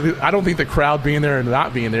 And I don't think the crowd being there and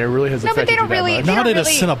not being there really has affected you that much. Not at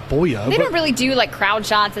Assiniboia. They don't really do like crowd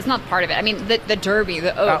shots. It's not part of it. I mean, the Derby,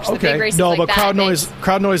 the Oaks, the big races but crowd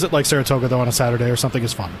noise at like Saratoga though on a Saturday or something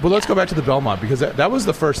is fun. Well, let's go back to the Belmont because that was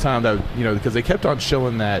the first time that because they kept on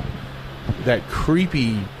showing that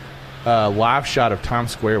creepy live shot of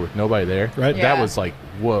Times Square with nobody there. Right. Yeah. That was like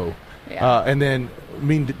whoa. Yeah. And then I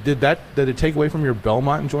mean, did it take away from your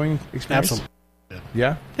Belmont enjoying experience? Absolutely.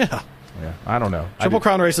 Yeah. Yeah. Yeah, I don't know. Triple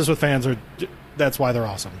Crown races with fans that's why they're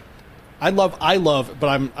awesome. I love, but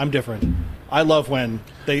I'm different. I love when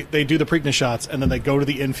they do the Preakness shots and then they go to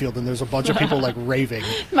the infield and there's a bunch of people like raving.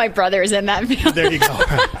 My brother's in that field. There you go.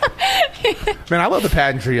 Man, I love the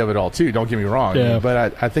pageantry of it all too. Don't get me wrong. Yeah.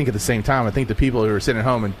 But I think at the same time, I think the people who are sitting at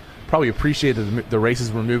home and probably appreciate that the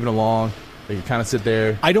races were moving along. They could kind of sit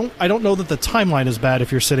there. I don't know that the timeline is bad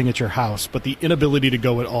if you're sitting at your house, but the inability to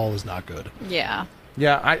go at all is not good. Yeah.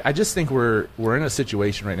 Yeah, I just think we're in a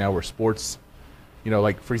situation right now where sports,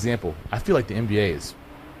 like for example, I feel like the NBA has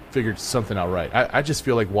figured something out right. I just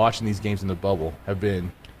feel like watching these games in the bubble have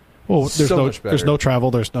been much better. There's no travel.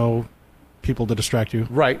 There's no people to distract you.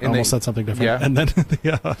 Right. And almost said something different. Yeah. And then,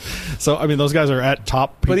 So, I mean, those guys are at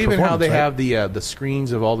top. But even how they have the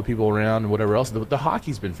screens of all the people around and whatever else, the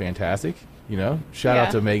hockey's been fantastic. Shout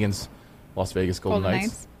out to Megan's Las Vegas Golden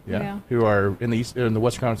Knights. Yeah. Who are in the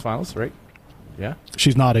Western Conference Finals, right? Yeah,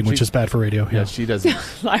 she's nodding, which is bad for radio. Yeah, she doesn't.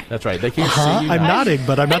 That's right. They can't see you. I'm nodding,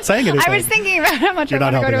 but I'm not saying anything. I was thinking about how much I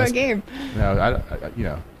want to go to a game. No,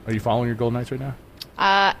 are you following your Golden Knights right now?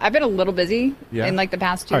 I've been a little busy in like the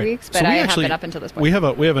past 2 weeks, but I have been up until this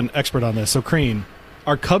point. We have an expert on this. So, Crean,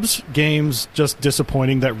 are Cubs games just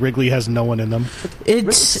disappointing that Wrigley has no one in them?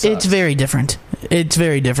 It's very different. It's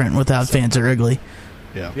very different without fans at Wrigley.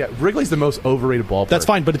 Yeah. Wrigley's the most overrated ballpark. That's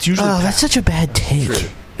fine, but it's usually that's such a bad take.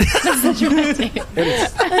 That's such a bad take.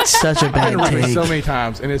 That's such a bad take. So many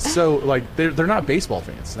times, and it's so like they're not baseball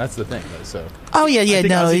fans. That's the thing, though. So. Oh yeah,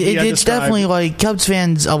 it's definitely like Cubs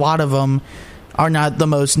fans. A lot of them are not the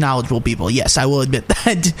most knowledgeable people. Yes, I will admit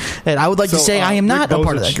that. And I would like to say I am not a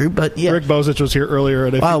part of that group, but yeah. Rick Bozich was here earlier.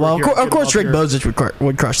 And of course, Rick Bozich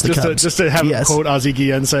would crush the Cubs. Just to have him quote Ozzie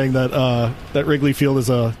Guillen saying that Wrigley Field is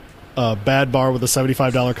a bad bar with a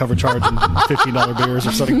 $75 cover charge and $15 beers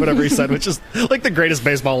or something, whatever he said, which is like the greatest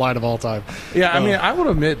baseball line of all time. Yeah, I mean, I will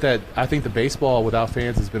admit that I think the baseball without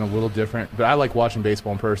fans has been a little different, but I like watching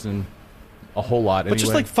baseball in person a whole lot. But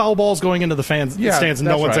just like foul balls going into the stands and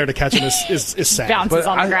no one's there to catch them is sad. Bounces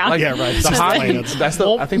on the ground. Yeah, right. The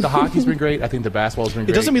hockey, I think the hockey's been great. I think the basketball's been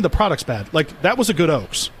great. It doesn't mean the product's bad. Like, that was a good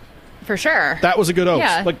Oaks. For sure. That was a good Oaks.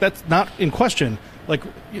 Yeah. Like, that's not in question. Like,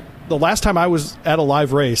 the last time I was at a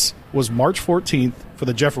live race was March 14th for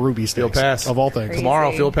the Jeff Ruby Stakes. Field Pass. Of all things. Crazy.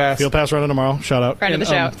 Tomorrow, Field Pass. Field Pass running tomorrow. Shout out. Friend of the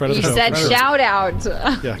show. Friend of the show. said shout out.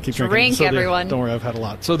 Yeah, keep drinking. Drink, everyone. Don't worry, I've had a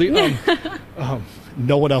lot. So the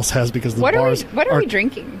no one else has because the bars. What are we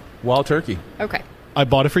drinking? Wild Turkey. Okay. I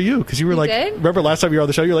bought it for you because you were did? remember last time you were on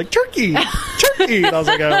the show, you were like, turkey! And I was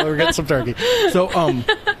like, we're getting some turkey. So,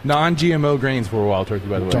 non-GMO grains for Wild Turkey,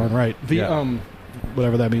 by the way. Darn right.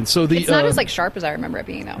 Whatever that means. So it's not as like sharp as I remember it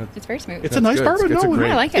being, though. It's very smooth. It's a nice bourbon.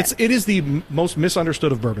 I like it. It is the most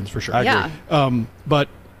misunderstood of bourbons for sure. I agree. But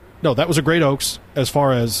no, that was a great Oaks as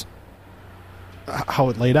far as how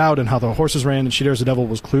it laid out and how the horses ran. And She Dares the Devil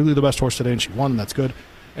was clearly the best horse today, and she won, and that's good.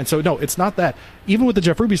 And so, no, it's not that. Even with the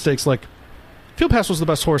Jeff Ruby Stakes, like, Field Pass was the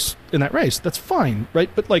best horse in that race. That's fine, right?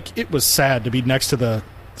 But, like, it was sad to be next to the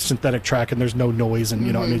synthetic track and there's no noise and,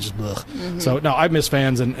 I mean, just blech. Mm-hmm. So, no, I miss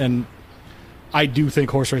fans, and I do think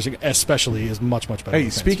horse racing especially is much, much better. Hey,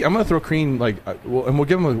 I'm going to throw Crean, and we'll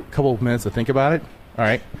give him a couple of minutes to think about it. All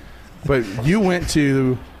right. But you went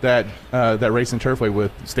to that race in Turfway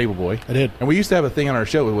with Stable Boy. I did. And we used to have a thing on our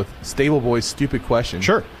show with Stable Boy's stupid question.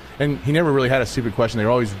 Sure. And he never really had a stupid question. They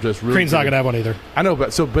were always just really. Crean's not going to have one either. I know,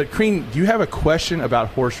 but Crean, do you have a question about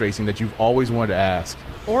horse racing that you've always wanted to ask?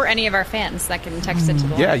 Or any of our fans that can text into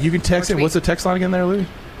the Yeah, you can text in. What's the text line again there, Louie?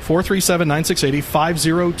 437-9680,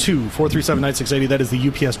 502-437-9680. That is the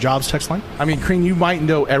UPS Jobs text line. I mean, Crean, you might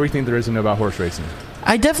know everything there is to know about horse racing.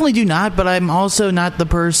 I definitely do not, but I'm also not the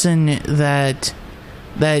person that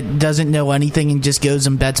doesn't know anything and just goes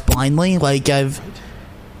and bets blindly. Like, I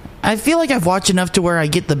feel like I've watched enough to where I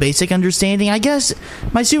get the basic understanding. I guess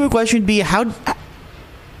my super question would be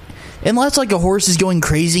unless like a horse is going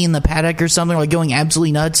crazy in the paddock or something, like going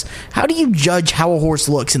absolutely nuts, how do you judge how a horse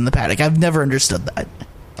looks in the paddock? I've never understood that.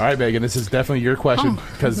 All right, Megan, this is definitely your question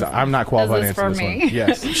because I'm not qualified to answer this one.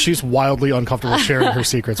 Yes. She's wildly uncomfortable sharing her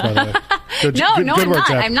secrets, by the way. No, I'm not.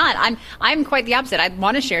 I'm not. I'm quite the opposite. I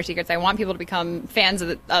want to share secrets. I want people to become fans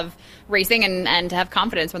of racing and to have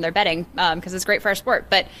confidence when they're betting because it's great for our sport.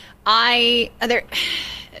 But again,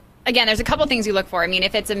 there's a couple things you look for. I mean,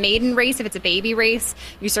 if it's a maiden race, if it's a baby race,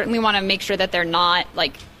 you certainly want to make sure that they're not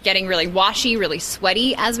like getting really washy, really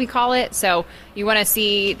sweaty, as we call it. So you want to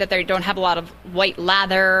see that they don't have a lot of white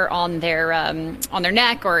lather on their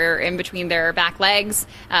neck or in between their back legs.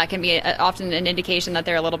 Can be often an indication that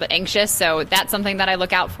they're a little bit anxious. So that's something that I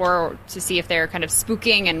look out for to see if they're kind of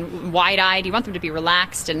spooking and wide-eyed. You want them to be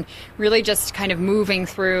relaxed and really just kind of moving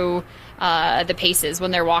through the paces when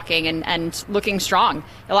they're walking and looking strong.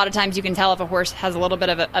 A lot of times you can tell if a horse has a little bit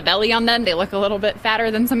of a belly on them. They look a little bit fatter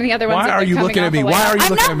than some of the other ones. Why are you looking at me? Why are you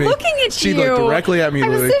looking at me? I'm not looking at she you. She looked directly at me,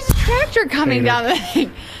 Louie. There's a tractor coming down the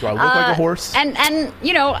thing. Do I look like a horse? And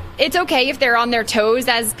it's okay if they're on their toes,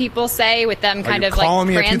 as people say, with them kind of like calling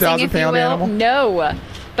me a 2,000-pound animal? No,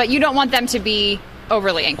 but you don't want them to be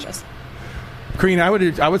overly anxious. Crean, I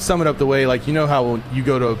would sum it up the way, like, you know how you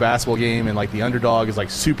go to a basketball game and like the underdog is like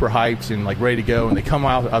super hyped and like ready to go, and they come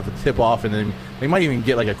out of the tip off, and then they might even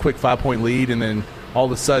get like a quick 5-point lead, and then all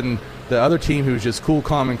of a sudden the other team who's just cool,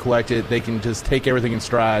 calm, and collected, they can just take everything in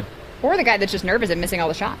stride. Or the guy that's just nervous and missing all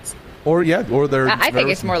the shots. Or they're. I think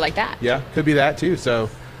it's more like that. Yeah, could be that too. So,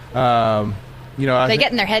 they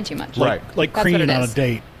get in their head too much. Like Crean on a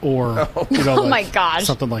date, or oh my gosh,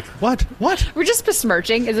 something like what? We're just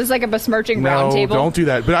besmirching. Is this like a besmirching round table? No, don't do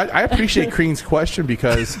that. But I appreciate Crean's question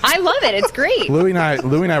because I love it. It's great. Louie and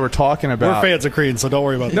I were talking about. We're fans of Crean, so don't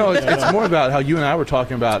worry about that. No, it's more about how you and I were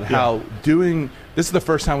talking about how doing. This is the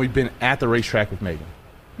first time we've been at the racetrack with Megan.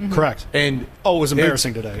 Mm-hmm. Correct. And it was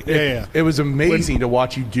embarrassing today. Yeah. It was amazing to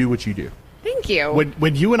watch you do what you do. Thank you.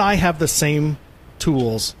 When you and I have the same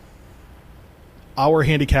tools, our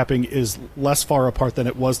handicapping is less far apart than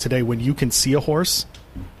it was today. When you can see a horse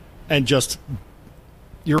and just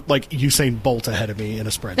you're like Usain Bolt ahead of me in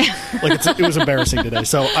a sprint. It was embarrassing today.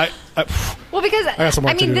 So but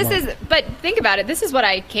think about it. This is what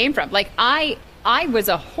I came from. Like I was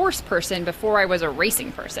a horse person before I was a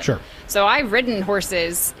racing person. Sure. So I've ridden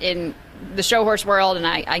horses in the show horse world, and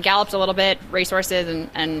I galloped a little bit, race horses,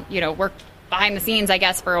 and worked behind the scenes, I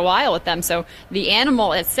guess, for a while with them. So the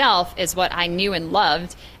animal itself is what I knew and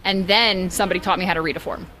loved, and then somebody taught me how to read a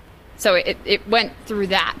form. So it went through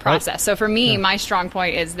that process. Right. So for me, my strong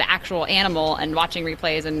point is the actual animal and watching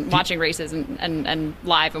replays and watching races and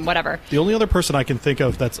live and whatever. The only other person I can think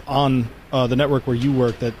of that's on the network where you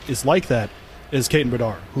work that is like that is Caitlin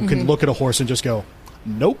Bedard, who can look at a horse and just go,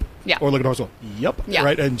 nope. Yeah. Or look at a horse and go, yep. Yeah.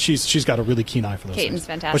 Right? And she's got a really keen eye for those things. Caitlin's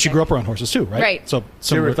fantastic. But she grew up around horses too, right? Right. So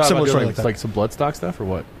similar story like that. Like some bloodstock stuff or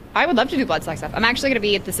what? I would love to do bloodstock stuff. I'm actually going to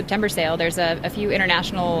be at the September sale. There's a few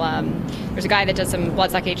international. There's a guy that does some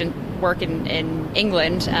bloodstock agent work in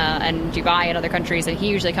England and Dubai and other countries, and he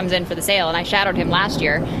usually comes in for the sale. And I shadowed him last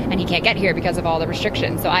year, and he can't get here because of all the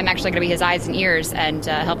restrictions. So I'm actually going to be his eyes and ears and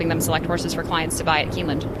helping them select horses for clients to buy at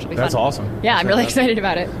Keeneland, which will be fun. That's awesome. Yeah, I'm really excited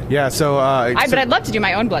about it. Yeah, so but I'd love to do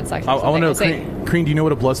my own bloodstock. I want to know, Crean, do you know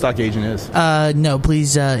what a bloodstock agent is? No,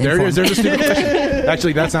 please. There's a stupid question.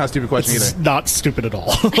 Actually, that's not a stupid question either. It's not stupid at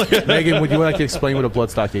all. Megan, would you like to explain what a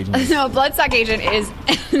bloodstock agent is? No, a bloodstock agent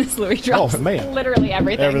is Louis drops literally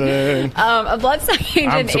everything. A bloodstock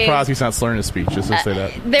agent. I'm surprised he's not slurring his speech. Just to say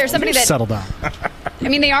that. There's somebody that settle down. I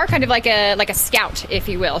mean, they are kind of like a scout, if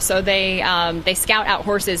you will. So they scout out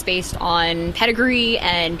horses based on pedigree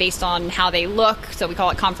and based on how they look. So we call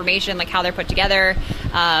it conformation, like how they're put together,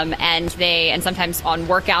 and sometimes on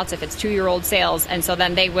workouts if it's 2-year-old sales, and so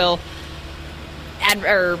then they will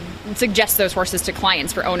suggest those horses to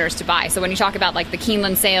clients for owners to buy. So when you talk about like the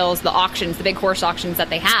Keeneland sales, the auctions, the big horse auctions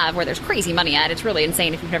that they have where there's crazy money at, it's really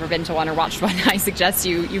insane. If you've never been to one or watched one, I suggest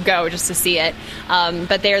you go just to see it.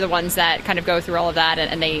 But they're the ones that kind of go through all of that,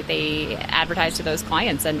 and they advertise to those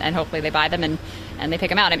clients, and hopefully they buy them and they pick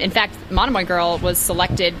them out. In fact, Monomoy Girl was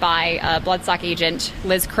selected by bloodstock agent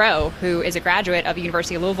Liz Crow, who is a graduate of the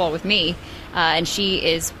University of Louisville with me, and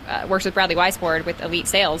she works with Bradley Weisbord with Elite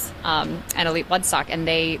Sales and Elite Bloodstock,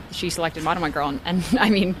 and she selected Monomoy Girl, and I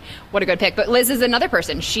mean, what a good pick. But Liz is another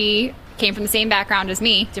person. She came from the same background as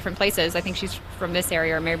me, different places. I think she's from this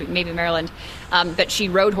area or maybe Maryland, but she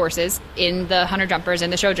rode horses in the hunter jumpers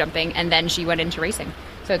and the show jumping, and then she went into racing.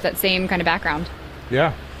 So it's that same kind of background.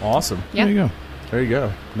 Yeah, awesome. Yeah. There you go. There you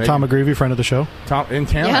go. Maybe. Tom McGreevy, friend of the show. Tom in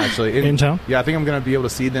town, actually. In town? Yeah, I think I'm going to be able to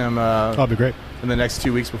see them. That'd be great. In the next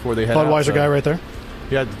 2 weeks before they head out. Budweiser guy right there.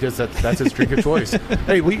 Yeah, because that's his drink of choice.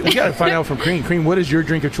 Hey, we got to find out from Crean. Crean, what is your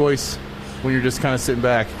drink of choice when you're just kind of sitting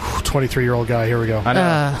back? 23-year-old guy. Here we go. I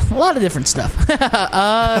know. A lot of different stuff.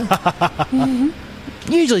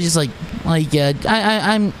 Usually just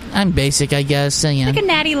I'm basic, I guess. Yeah. Like a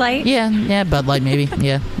Natty Light. Yeah, Bud Light maybe.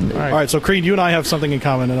 Yeah. All right, so Crean, you and I have something in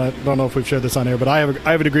common, and I don't know if we've shared this on air, but I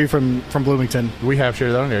have a degree from Bloomington. We have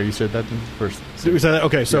shared that on air. You said that first. We said that?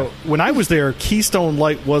 Okay, so when I was there, Keystone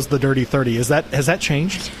Light was the Dirty 30. Has that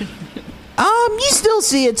changed? You still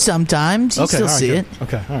see it sometimes. You still see it.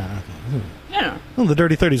 Okay, all right. Yeah. Well, the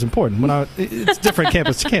Dirty 30 is important. It's different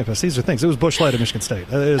campus to campus. These are things. It was Busch Light at Michigan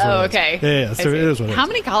State. Okay. Yeah, it is what it is. How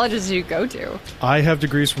many colleges do you go to? I have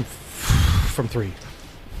degrees from 3.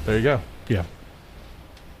 There you go. Yeah.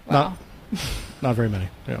 Wow. Not very many.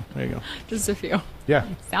 Yeah, there you go. Just a few. Yeah.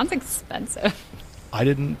 Sounds expensive. I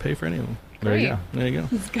didn't pay for any of them. There you go. There you go.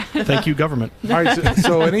 Thank you, government. All right.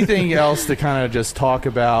 So anything else to kind of just talk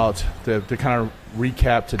about to kind of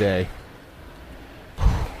recap today?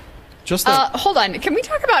 Just hold on. Can we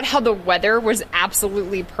talk about how the weather was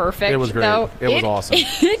absolutely perfect? It was great. Though? It was awesome.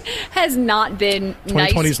 It has not been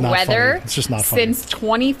nice weather it's just not funny. Since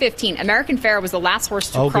 2015. American Pharoah was the last horse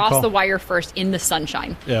to cross the wire first in the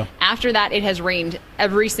sunshine. Yeah. After that, it has rained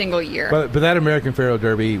every single year. But that American Pharoah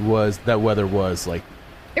Derby weather was like.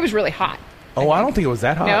 It was really hot. I don't think it was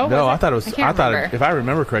that hot. No, I thought it was. I thought if I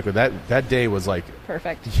remember correctly, that day was like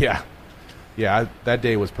perfect. Yeah. Yeah, that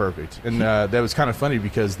day was perfect, and that was kind of funny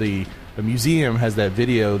because the the museum has that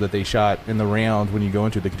video that they shot in the round when you go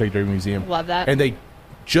into the Kentucky Derby Museum. Love that. And they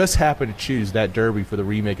just happened to choose that Derby for the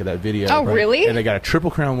remake of that video. Oh, really? And they got a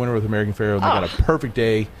Triple Crown winner with American Pharoah. And they got a perfect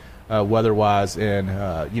day weather-wise,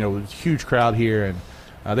 and huge crowd here,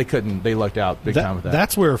 and they lucked out big time with that.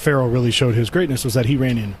 That's where Pharoah really showed his greatness, was that he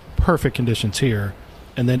ran in perfect conditions here,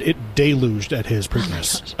 and then it deluged at his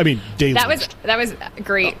Preakness. I mean, deluged. That was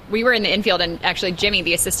great. We were in the infield, and actually Jimmy,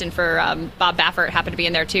 the assistant for Bob Baffert, happened to be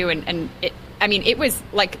in there too, and it was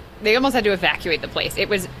like they almost had to evacuate the place. It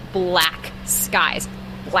was black skies.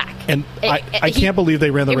 Black. And I can't believe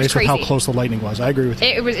they ran the race with how close the lightning was. I agree with you.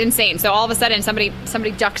 It was insane. So all of a sudden somebody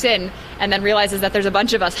ducks in and then realizes that there's a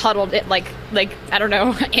bunch of us huddled like I don't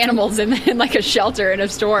know, animals in like a shelter in a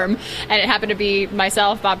storm. And it happened to be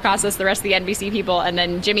myself, Bob Costas, the rest of the NBC people, and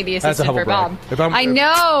then Jimmy, the assistant for Bob. I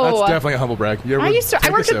know. That's definitely a humble brag. I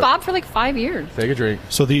worked with Bob for like 5 years. Take a drink.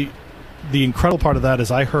 So the incredible part of that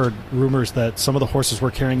is I heard rumors that some of the horses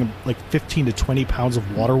were carrying like 15 to 20 pounds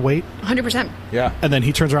of water weight. 100%. Yeah. And then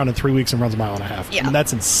he turns around in 3 weeks and runs a mile and a half. Yeah. I mean,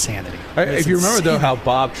 that's insanity. If you remember, though, how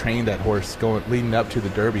Bob trained that horse leading up to the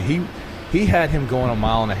Derby, he had him going a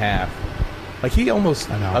mile and a half. Like, he almost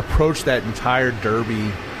approached that entire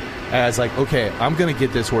Derby as like, okay, I'm going to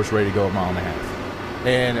get this horse ready to go a mile and a half.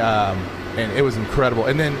 And it was incredible.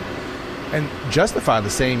 And Justify in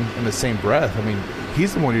the same breath. I mean,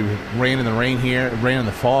 he's the one who ran in the rain here, ran in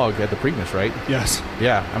the fog at the Preakness, right? Yes.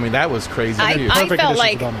 Yeah. I mean, that was crazy. I felt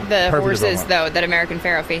like the horses, though, that American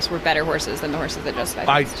Pharoah faced were better horses than the horses that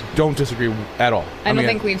Justify faced. I don't disagree at all. I don't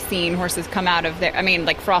think we've seen horses come out of there. I mean,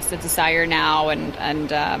 like Frosted Desire now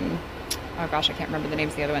and oh gosh, I can't remember the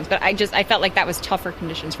names of the other ones. But I felt like that was tougher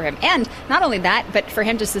conditions for him. And not only that, but for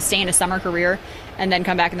him to sustain a summer career and then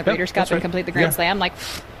come back in the Breeders' Cup and complete the Grand Slam, like,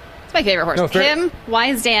 it's my favorite horse. No, him,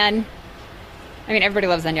 Wise Dan. I mean, everybody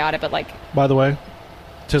loves Zenyatta, but like... By the way,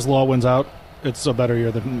 Tislaw wins out. It's a better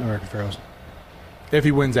year than American Pharoah's. If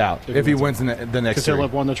he wins out. If he wins in the next year. Because he'll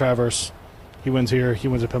have won the Traverse. He wins here. He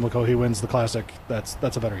wins at Pimlico. He wins the Classic. That's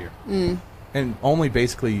a better year. Mm. And only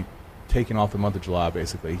basically taking off the month of July,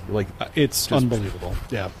 basically. Like it's unbelievable.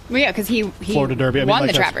 Yeah. Well, yeah, because he Florida Derby. won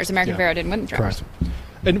the Traverse. American Pharoah didn't win the Traverse. Correct.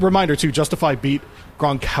 And reminder, too, Justify beat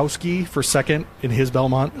Gronkowski for second in his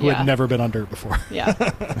Belmont, who had never been on dirt before. Yeah.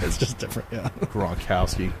 It's just different, yeah.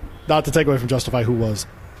 Gronkowski. Not to take away from Justify, who was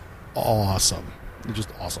awesome. Just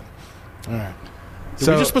awesome. All right. Did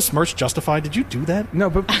we just besmirch Justify? Did you do that?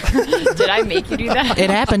 No, but... Did I make you do that?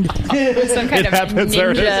 It happened. Some kind of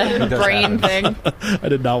ninja brain thing. I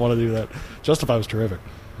did not want to do that. Justify was terrific.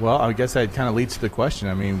 Well, I guess that kind of leads to the question.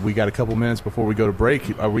 I mean, we got a couple minutes before we go to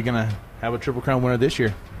break. Are we going to have a Triple Crown winner this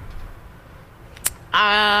year?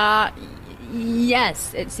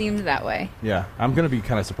 Yes, it seems that way. Yeah, I'm going to be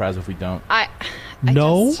kind of surprised if we don't.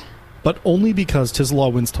 But only because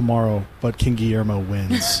Tislaw wins tomorrow, but King Guillermo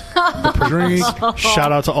wins. Drink.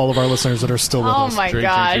 Shout out to all of our listeners that are still with us. Oh my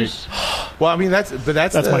gosh! Well, I mean that's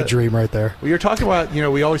my dream right there. Well, you're talking about,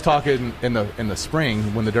 we always talk in the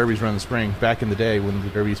spring when the Derbies run in the spring. Back in the day when the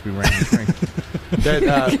Derby used to be running in the spring.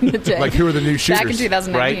 That, like, who are the new shooters? Back in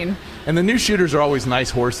 2019. Right? And the new shooters are always nice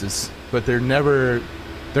horses, but they're never.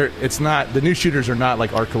 It's not, the new shooters are not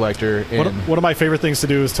like Art Collector. One of my favorite things to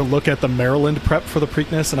do is to look at the Maryland prep for the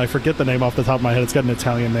Preakness, and I forget the name off the top of my head. It's got an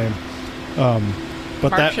Italian name.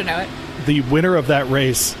 But Mark should know it. The winner of that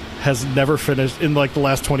race has never finished in like the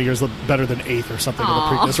last 20 years better than 8th or something in the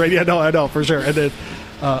Preakness, right? Yeah, no, I know for sure. And then,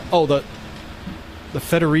 the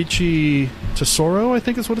Federici Tesoro, I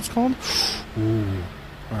think is what it's called. Ooh,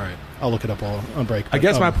 all right, I'll look it up on break. I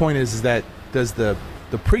guess my point is that does the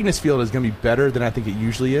Preakness field is going to be better than I think it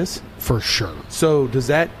usually is? For sure. So does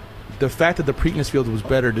that, the fact that the Preakness field was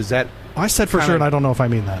better, does that... I said for sure, and I don't know if I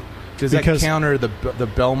mean that. Does that counter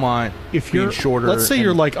the Belmont if being you're shorter? Let's say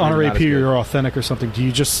you're like Honor AP or you're Authentic or something. Do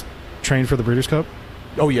you just train for the Breeders' Cup?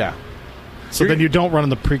 Oh, yeah. So then you don't run in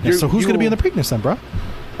the Preakness. So who's going to be in the Preakness then, bro?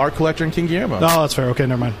 Art Collector and King Guillermo. Oh, that's fair. Okay,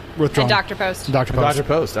 never mind. Withdrawn. And Dr. Post. Dr. Post. Dr.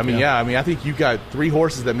 Post. I mean, I think you got 3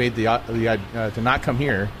 horses that made the to not come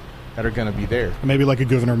here that are going to be there. Maybe like a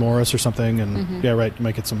Gouverneur Morris or something, and you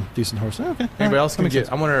might get some decent horses. Okay. Anybody else can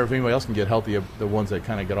get? I wonder if anybody else can get healthy of the ones that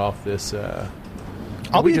kind of get off this.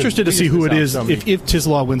 I'll be interested to see who it is if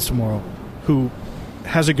Tislaw wins tomorrow, who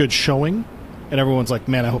has a good showing, and everyone's like,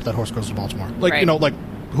 "Man, I hope that horse goes to Baltimore." Like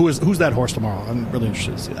who's that horse tomorrow? I'm really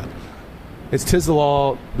interested to see that. Is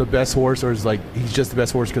Tislaw the best horse, or is he's just the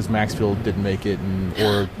best horse because Maxfield didn't make it,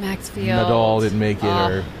 or Maxfield Nadal didn't make it,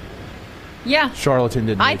 or Charlatan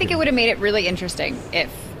didn't. I think it would have made it really interesting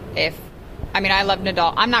if I mean, I love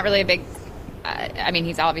Nadal. I'm not really a big. I mean,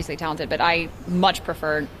 he's obviously talented, but I much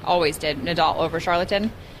preferred, always did, Nadal over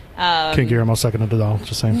Charlatan. King Guillermo second to Nadal,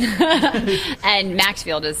 just saying. And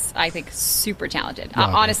Maxfield is, I think, super talented.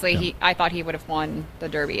 Honestly, I thought he would have won the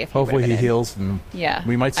Derby if hopefully he heals. heals. And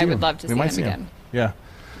we might see him. I would love to see him again. Yeah.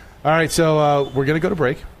 All right, so we're going to go to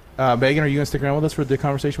break. Megan, are you going to stick around with us for the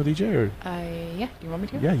conversation with EJ? Or? Yeah. Do you want me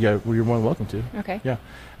to? Yeah. Well, you're more than welcome to. Okay. Yeah.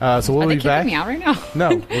 So we'll be back. Are they kicking me out right now? No,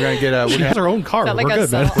 we're going to get. She has her own car. We're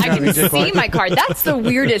good, man. I can see my car. That's the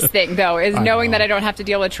weirdest thing, though, is knowing that I don't have to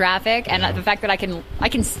deal with traffic and the fact that I can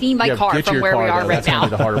see my car from where we are right now.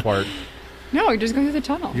 That's the harder part. No, you're just going through the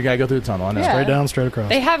tunnel. You got to go through the tunnel. I know. Yeah. Straight down, straight across.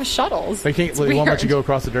 They have shuttles. They can't. They won't let you go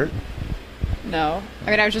across the dirt. No.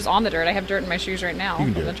 I mean, I was just on the dirt. I have dirt in my shoes right now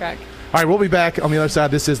on the track. All right, we'll be back on the other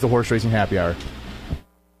side. This is the Horse Racing Happy Hour.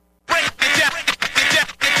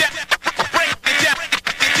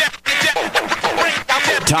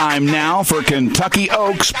 Time now for Kentucky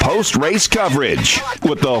Oaks post-race coverage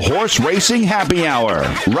with the Horse Racing Happy Hour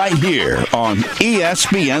right here on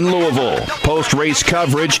ESPN Louisville. Post-race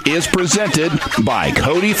coverage is presented by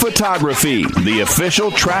Cody Photography, the official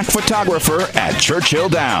track photographer at Churchill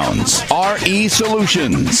Downs. RE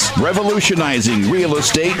Solutions, revolutionizing real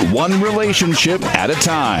estate one relationship at a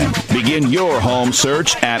time. Begin your home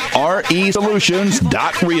search at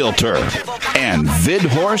resolutions.realtor. And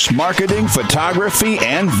VidHorse Marketing, Photography,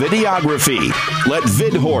 and Videography. Let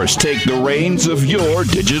VidHorse take the reins of your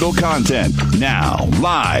digital content. Now,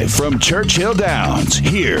 live from Churchill Downs,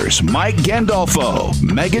 here's Mike Gandolfo,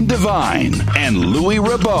 Megan Devine, and Louis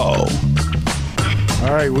Rabot.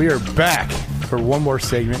 All right, we are back for one more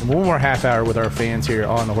segment, one more half hour with our fans here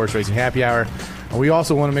on the Horse Racing Happy Hour. And we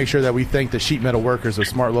also want to make sure that we thank the sheet metal workers of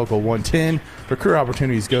Smart Local 110. For career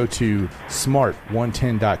opportunities, go to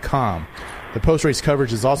smart110.com. The post-race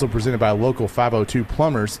coverage is also presented by local 502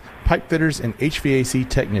 plumbers, pipe fitters, and HVAC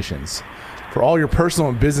technicians. For all your personal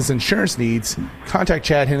and business insurance needs, contact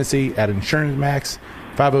Chad Hennessy at Insurance Max,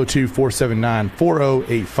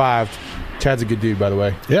 502-479-4085. Chad's a good dude, by the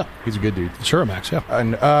way. Yeah. He's a good dude. Sure, Max, yeah.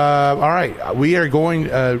 And, all right, we are going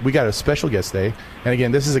we got a special guest today. And,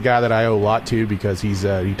 again, this is a guy that I owe a lot to because he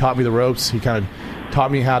taught me the ropes. He kind of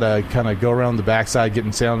taught me how to kind of go around the backside,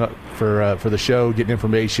 getting sound up for the show, getting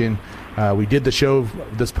information. We did the show,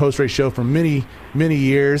 this post-race show, for many, many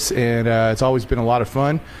years, and it's always been a lot of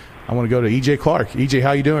fun. I want to go to EJ Clark. EJ,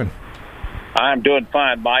 how you doing? I'm doing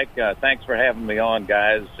fine, Mike. Thanks for having me on,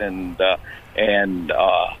 guys and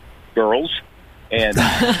girls. And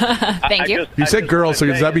thank you. You said girls, so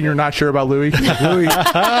does that mean you're not sure about Louis? Louis.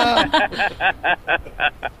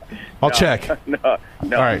 I'll check. No. All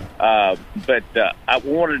right. But I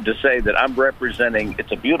wanted to say that I'm representing.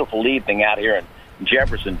 It's a beautiful evening out here in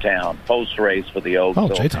Jeffersontown, post-race for the Oaks.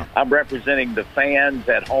 Oh, so I'm representing the fans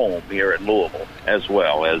at home here in Louisville, as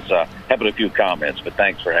well as having a few comments. But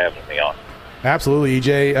thanks for having me on. Absolutely,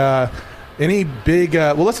 EJ. Any big?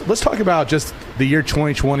 Well, let's talk about just the year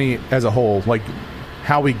 2020 as a whole, like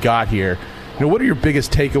how we got here. What are your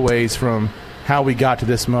biggest takeaways from how we got to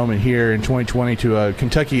this moment here in 2020 to a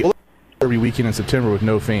Kentucky Derby weekend in September with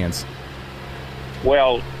no fans?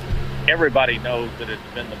 Well, everybody knows that it's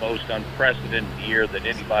been the most unprecedented year that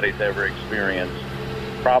anybody's ever experienced,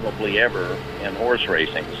 probably ever, in horse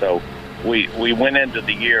racing. So we went into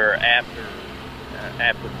the year after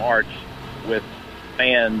March with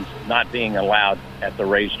fans not being allowed at the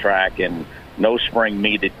racetrack and no spring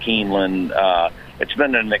meet at Keeneland. It's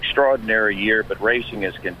been an extraordinary year, but racing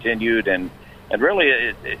has continued, and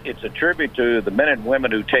really it's a tribute to the men and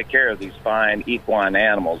women who take care of these fine equine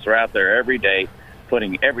animals. They're out there every day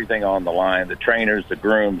putting everything on the line, the trainers, the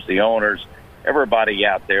grooms, the owners, everybody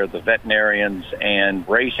out there, the veterinarians, and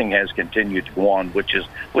racing has continued to go on, which is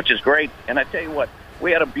great. And I tell you what,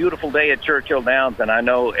 we had a beautiful day at Churchill Downs, and I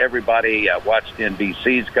know everybody watched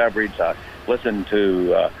NBC's coverage, listened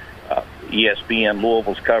to ESPN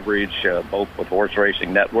Louisville's coverage, both with Horse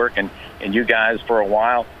Racing Network and you guys for a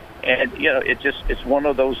while. And, it's one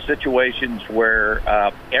of those situations where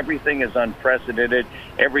everything is unprecedented.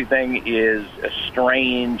 Everything is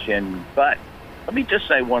strange. But let me just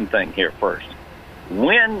say one thing here first.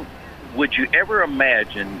 When would you ever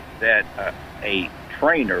imagine that a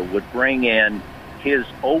trainer would bring in his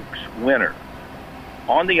Oaks winner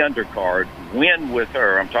on the undercard, win with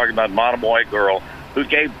her? I'm talking about Monomoy Girl, who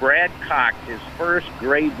gave Brad Cox his first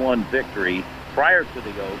Grade 1 victory prior to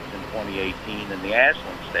the Oaks in 2018 in the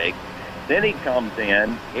Ashland Stakes. Then he comes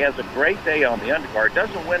in, he has a great day on the undercard,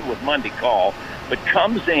 doesn't win with Monday Call, but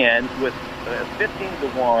comes in with a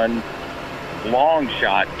 15-1 long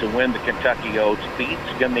shot to win the Kentucky Oaks,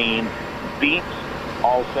 beats Gamine, beats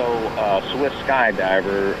also Swiss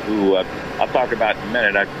Skydiver, who I'll talk about in a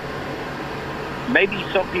minute. Maybe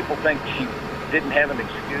some people think she didn't have an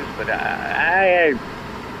excuse, but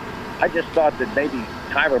I just thought that maybe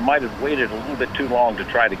Tyler might have waited a little bit too long to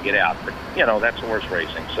try to get out. But, that's horse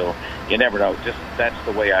racing, so you never know. Just that's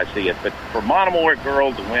the way I see it. But for Monomoy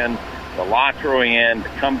Girl to win the Latro Inn, to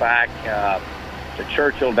come back to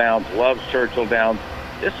Churchill Downs, loves Churchill Downs.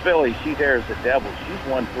 This filly, She Dares the Devil,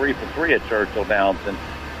 she's won 3 for 3 at Churchill Downs.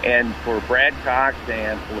 And for Brad Cox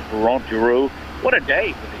and for Laurent Giroux, what a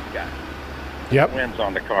day for these guys. Yep. Wins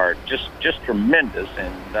on the card. Just tremendous.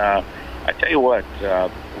 And I tell you what,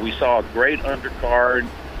 we saw a great undercard,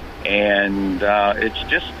 and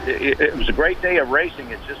it was a great day of racing.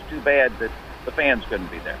 It's just too bad that the fans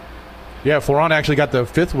couldn't be there. Yeah, Florent actually got the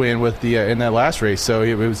 5th win with the in that last race, so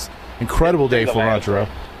it was incredible day for Florent Giroux.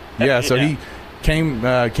 Yeah, so he came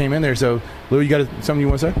in there. So, Lou, you got something you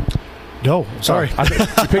want to say? No, sorry. You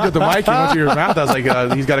picked up the mic and went to your mouth. I was like,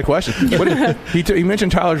 he's got a question. He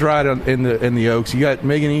mentioned Tyler's ride in the Oaks. You got,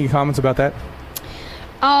 Megan, any comments about that?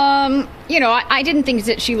 I didn't think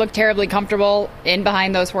that she looked terribly comfortable in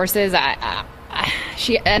behind those horses.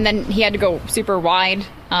 And then he had to go super wide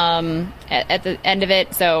at the end of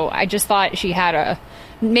it. So I just thought she had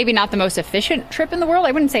maybe not the most efficient trip in the world.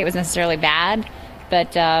 I wouldn't say it was necessarily bad.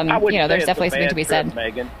 But there's definitely something to be said.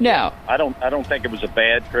 Megan. No, I don't think it was a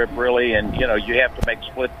bad trip, really. And you have to make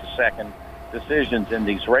split-second decisions in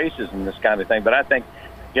these races and this kind of thing. But I think,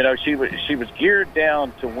 she was geared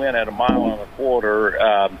down to win at 1.25 miles,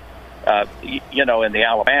 in the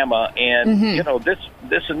Alabama, and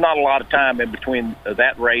this is not a lot of time in between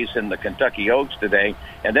that race and the Kentucky Oaks today.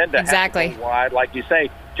 And then to have to go wide, like you say,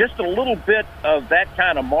 just a little bit of that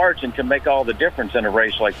kind of margin can make all the difference in a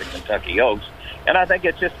race like the Kentucky Oaks. And I think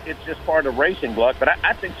it's just part of racing luck. But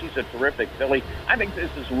I think she's a terrific filly. I think this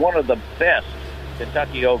is one of the best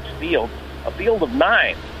Kentucky Oaks fields, a field of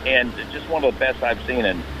 9, and just one of the best I've seen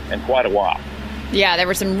in quite a while. Yeah, there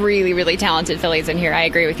were some really, really talented fillies in here. I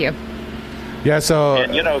agree with you. Yeah, so...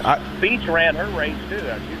 And, Beach ran her race, too.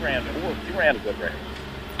 She ran a good race.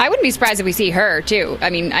 I wouldn't be surprised if we see her, too. I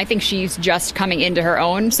mean, I think she's just coming into her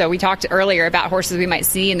own. So we talked earlier about horses we might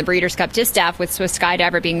see in the Breeders' Cup Distaff, with Swiss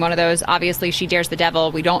Skydiver being one of those. Obviously, She Dares the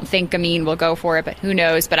Devil. We don't think Gamine will go for it, but who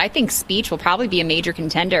knows? But I think Speech will probably be a major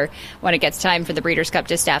contender when it gets time for the Breeders' Cup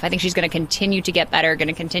Distaff. I think she's going to continue to get better, going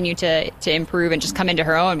to continue to improve and just come into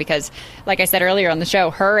her own because, like I said earlier on the show,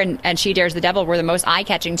 her and She Dares the Devil were the most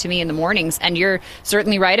eye-catching to me in the mornings. And you're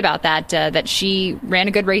certainly right about that, that she ran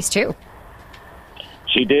a good race, too.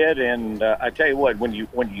 She did, and I tell you what, when you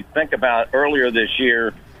think about earlier this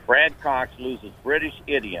year, Brad Cox loses British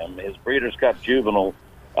Idiom, his Breeders' Cup Juvenile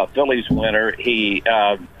fillies winner. He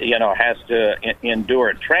has to endure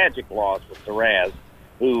a tragic loss with Taraz,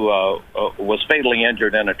 who was fatally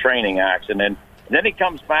injured in a training accident. And then he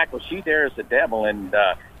comes back with She Dares the Devil, and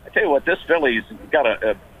I tell you what, this filly's got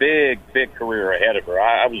a big career ahead of her.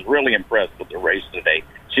 I was really impressed with the race today.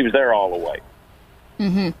 She was there all the way.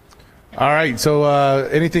 Mm-hmm. All right. So,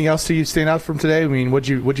 anything else to you stand out from today? I mean, what'd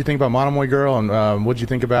you think about Monomoy Girl, and what'd you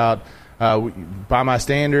think about By My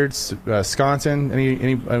Standards, Sconson?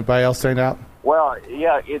 Anybody else stand out? Well,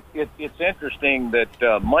 yeah, it's interesting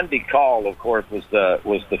that Monday Call, of course, was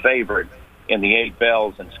the favorite in the 8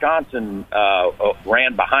 Bells, and Sconson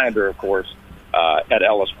ran behind her, of course, at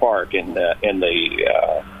Ellis Park in the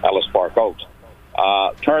Ellis Park Oaks.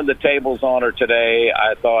 Turned the tables on her today.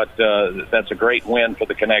 I thought that's a great win for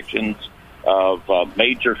the connections of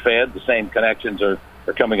Major Fed. The same connections are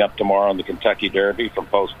coming up tomorrow in the Kentucky Derby from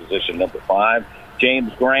post position number 5.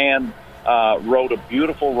 James Grand rode a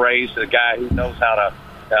beautiful race, a guy who knows how to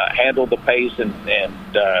handle the pace, and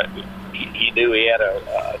he knew he had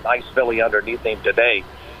a nice filly underneath him today.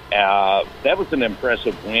 That was an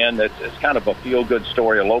impressive win. It's kind of a feel-good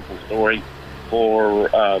story, a local story for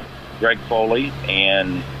Greg Foley,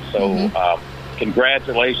 and so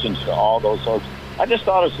congratulations to all those folks. I just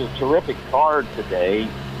thought it was a terrific card today.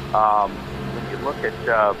 When you look at,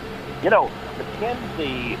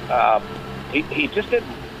 McKenzie, he just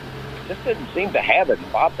didn't seem to have it.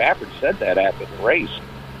 Bob Baffert said that after the race.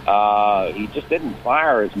 He just didn't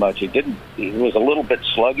fire as much. He was a little bit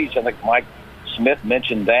sluggish. I think Mike Smith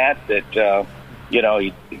mentioned that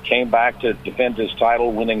he came back to defend his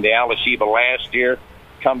title, winning the Alashiba last year.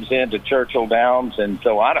 Comes into Churchill Downs, and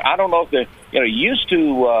so I don't know if they used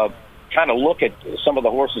to kind of look at some of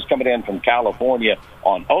the horses coming in from California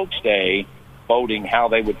on Oaks Day, voting how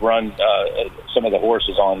they would run. Some of the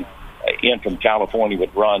horses in from California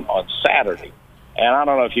would run on Saturday, and I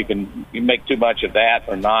don't know if you can make too much of that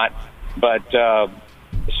or not, but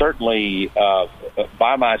certainly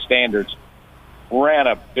by my standards ran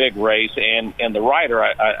a big race, and the rider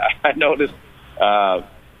I noticed.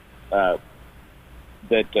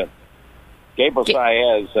 That Gabriel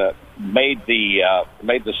Saez made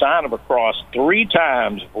the sign of a cross 3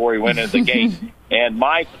 times before he went into the gate. And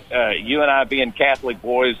Mike, you and I being Catholic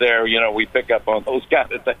boys there, we pick up on those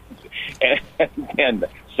kind of things. And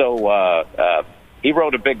so he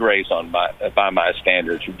rode a big race by my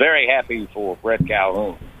standards. Very happy for Brett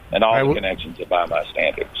Calhoun and all the connections at By My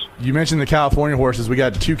Standards. You mentioned the California horses. We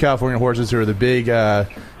got 2 California horses who are the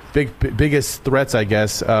biggest threats, I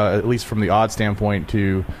guess, at least from the odds standpoint,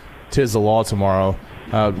 to Tiz the Law tomorrow.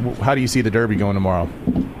 How do you see the Derby going tomorrow?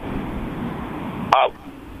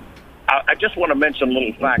 I just want to mention a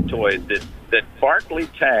little factoid that Barclay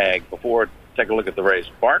Tagg, before take a look at the race,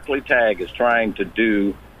 Barclay Tagg is trying to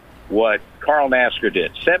do what Carl Nasker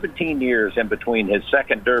did. 17 years in between his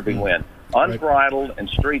second Derby win. Unbridled and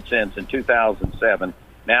Street Sense in 2007.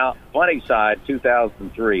 Now, Funny Side,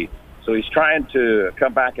 2003. So he's trying to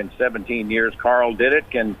come back in 17 years. Carl did it.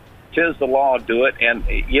 Can Tiz the Law do it? And,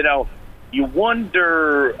 you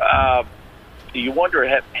wonder,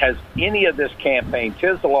 has any of this campaign,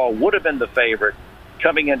 Tiz the Law would have been the favorite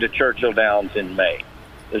coming into Churchill Downs in May.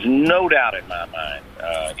 There's no doubt in my mind,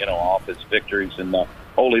 off his victories in the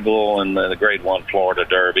Holy Bull and the Grade 1 Florida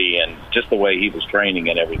Derby and just the way he was training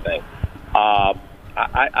and everything.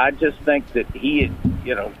 I just think that he,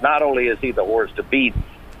 not only is he the horse to beat,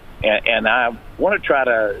 and I want to try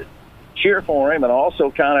to cheer for him and also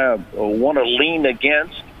kind of want to lean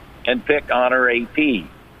against and pick Honor AP.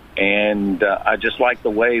 And I just like the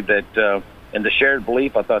way that in the Shared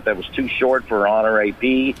Belief, I thought that was too short for Honor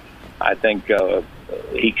AP. I think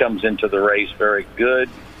he comes into the race very good.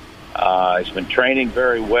 He's been training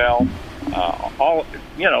very well.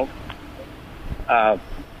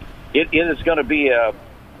 It is going to be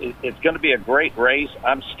a great race.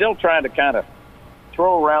 I'm still trying to kind of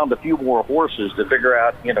throw around a few more horses to figure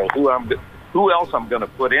out who else I'm going to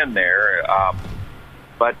put in there.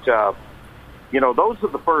 But those are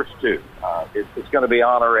the first 2. It's going to be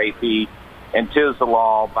Honor AP and Tiz the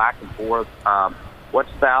Law back and forth.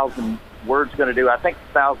 What's 1,000 Words going to do? I think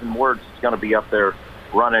 1,000 Words is going to be up there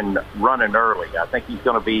running early. I think he's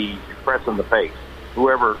going to be pressing the pace,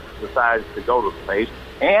 whoever decides to go to the pace.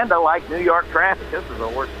 And I like New York Traffic. This is a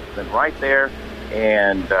horse that's been right there,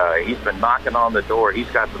 and he's been knocking on the door. He's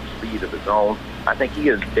got some speed of his own. I think he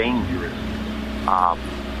is dangerous.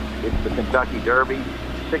 It's the Kentucky Derby,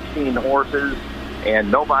 16 horses,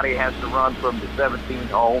 and nobody has to run from the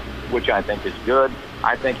 17th hole, which I think is good.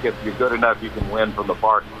 I think if you're good enough, you can win from the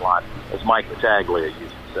parking lot, as Mike Battaglia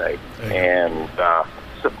used to say. And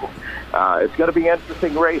it's going to be an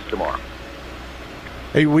interesting race tomorrow.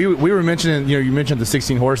 Hey, we were mentioning, you mentioned the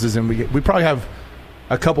 16 horses, and we probably have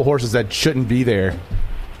a couple horses that shouldn't be there.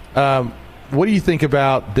 What do you think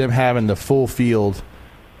about them having the full field,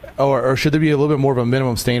 or should there be a little bit more of a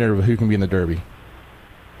minimum standard of who can be in the Derby?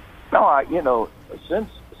 No, since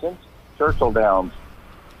Churchill Downs,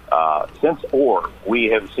 since Orr, we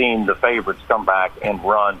have seen the favorites come back and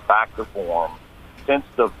run back to form. Since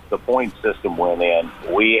the point system went in,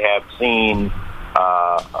 we have seen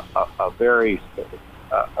a very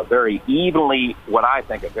evenly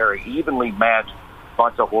matched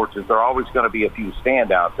bunch of horses. There are always going to be a few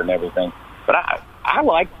standouts and everything, but I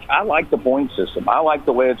like the point system. I like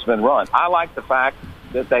the way it's been run. I like the fact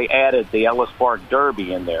that they added the Ellis Park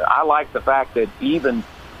Derby in there. I like the fact that even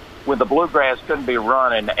when the Bluegrass couldn't be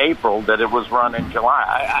run in April, that it was run in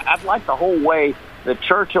July. I like the whole way that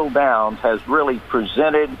Churchill Downs has really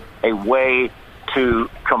presented a way to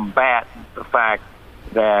combat the fact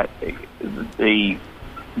that due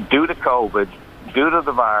to COVID, due to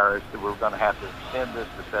the virus, that we're going to have to extend this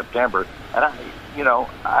to September. And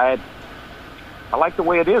I like the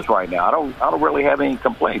way it is right now. I don't really have any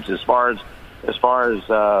complaints as far as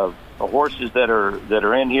the horses that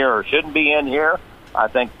are in here or shouldn't be in here. I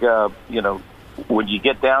think when you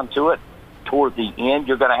get down to it, toward the end,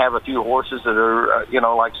 you're going to have a few horses that are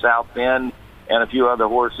like South Bend and a few other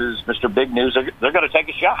horses. Mr. Big News, they're going to take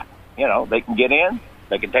a shot. They can get in,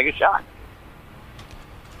 they can take a shot.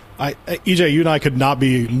 EJ, you and I could not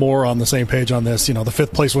be more on the same page on this. The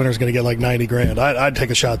fifth place winner is going to get like $90,000. I'd take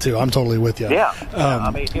a shot too. I'm totally with you. Yeah.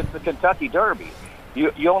 It's the Kentucky Derby.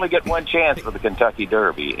 You only get one chance for the Kentucky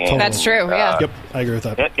Derby. And, that's true, yeah. Yep, I agree with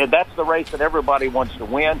that. And that's the race that everybody wants to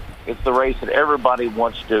win. It's the race that everybody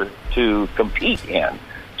wants to compete in.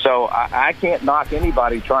 So I can't knock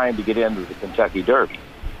anybody trying to get into the Kentucky Derby.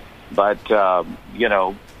 But,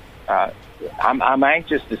 I'm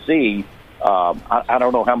anxious to see. I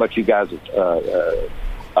don't know how much you guys,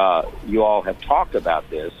 you all have talked about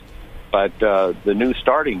this, but the new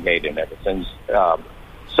starting gate and everything.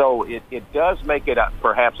 So it does make it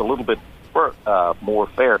perhaps a little bit more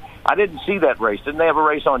fair. I didn't see that race. Didn't they have a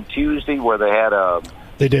race on Tuesday where they had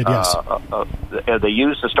They did, yes. They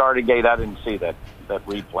used the starting gate. I didn't see that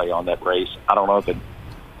replay on that race. I don't know if it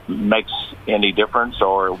makes any difference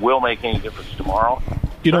or will make any difference tomorrow.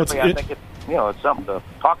 I think it's something to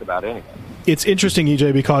talk about anyway. It's interesting,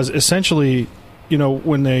 EJ, because essentially,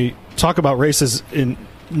 when they talk about races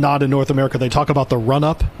not in North America, they talk about the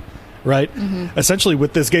run-up, right? Mm-hmm. Essentially,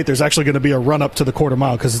 with this gate, there's actually going to be a run-up to the quarter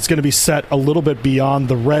mile because it's going to be set a little bit beyond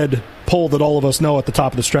the red pole that all of us know at the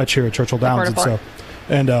top of the stretch here at Churchill Downs. It's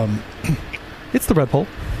the red pole.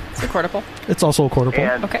 It's a quarter pole. It's also a quarter pole.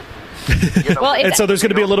 Okay. And so there's going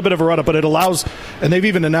to be a little bit of a run-up, but it allows, and they've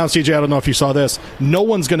even announced, EJ, I don't know if you saw this, no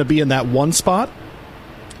one's going to be in that one spot.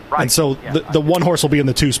 Right. And so the one horse will be in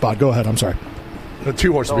the 2 spot. Go ahead, I'm sorry. The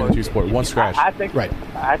 2 horses will be in the 2 spot, 1 scratch. I think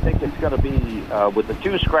it's going to be, with the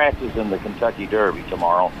 2 scratches in the Kentucky Derby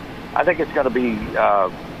tomorrow, I think it's going to be,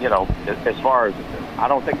 as far as, I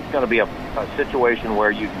don't think it's going to be a situation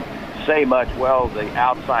where you can say much, the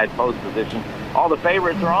outside post position, all the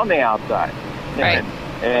favorites are on the outside. Right.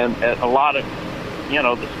 And a lot of,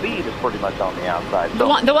 the speed is pretty much on the outside.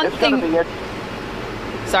 So the one thing.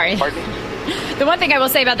 Sorry. Pardon me? The one thing I will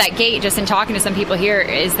say about that gate, just in talking to some people here,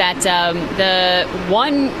 is that the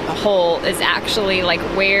 1 hole is actually like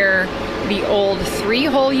where the old 3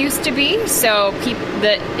 hole used to be. So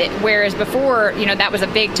whereas before, that was a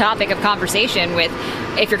big topic of conversation with,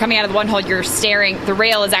 if you're coming out of the 1 hole, you're staring, the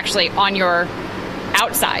rail is actually on your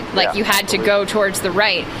outside, you had to go towards the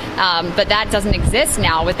right, but that doesn't exist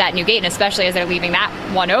now with that new gate, and especially as they're leaving that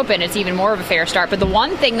one open, it's even more of a fair start. But the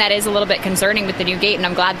one thing that is a little bit concerning with the new gate, and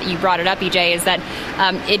I'm glad that you brought it up, EJ, is that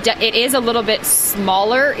it is a little bit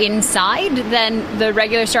smaller inside than the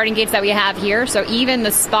regular starting gates that we have here. So even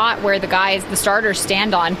the spot where the starters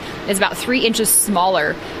stand on is about 3 inches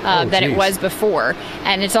smaller than it was before,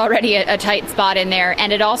 and it's already a tight spot in there.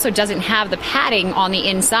 And it also doesn't have the padding on the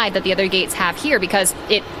inside that the other gates have here, because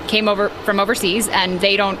it came over from overseas and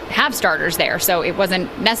they don't have starters there, so it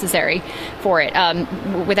wasn't necessary for it.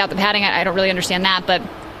 Without the padding, I don't really understand that, but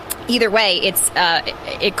either way,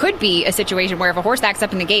 it could be a situation where if a horse backs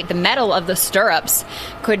up in the gate, the metal of the stirrups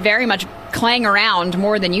could very much clang around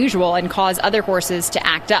more than usual and cause other horses to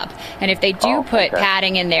act up. And if they do put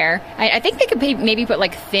padding in there, I think they could maybe put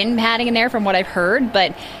thin padding in there from what I've heard,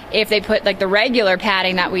 but if they put the regular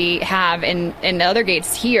padding that we have in the other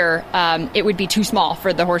gates here, it would be too small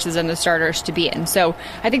for the horses and the starters to be in. So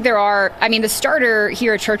I think the starter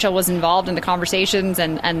here at Churchill was involved in the conversations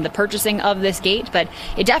and the purchasing of this gate, but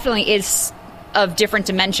it definitely is of different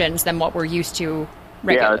dimensions than what we're used to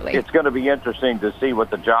regularly. Yeah, it's going to be interesting to see what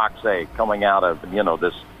the jocks say coming out of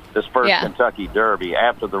this first Kentucky Derby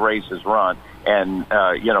after the race is run, and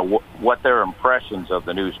what their impressions of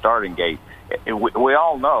the new starting gate. We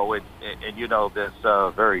all know it, and you know this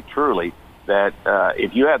very truly, that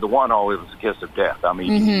if you had the 1 hole, it was a kiss of death. I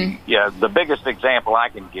mean, the biggest example I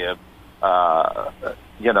can give,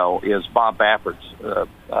 is Bob Baffert's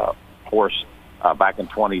horse back in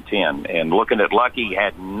 2010, and looking at Lucky, he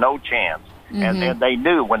had no chance. And they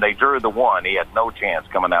knew when they drew the 1, he had no chance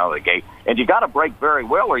coming out of the gate. And you got to brake very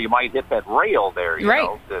well, or you might hit that rail there.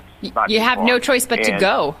 You have no choice but to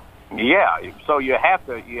go. Yeah, so you have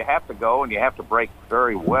to go, and you have to brake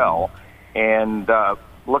very well. And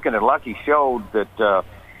looking at Lucky showed that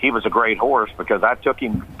he was a great horse, because I took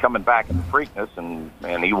him coming back in the Preakness, and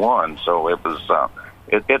he won. So it was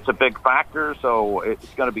it's a big factor. So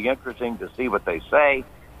it's going to be interesting to see what they say.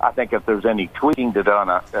 I think if there's any tweaking to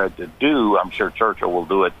do, I'm sure Churchill will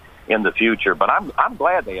do it in the future. But I'm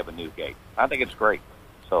glad they have a new gate. I think it's great.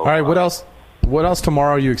 So, all right, what else? What else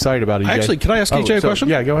tomorrow are you excited about, EJ? Actually, can I ask EJ a question?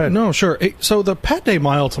 Yeah, go ahead. No, sure. So the Pat Day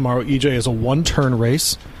Mile tomorrow, EJ, is a 1-turn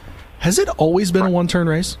race. Has it always been a 1-turn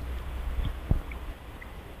race?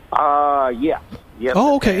 Yeah. Yes,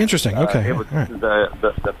 oh, okay, interesting. Okay, it was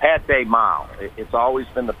the Pat Day Mile. It's always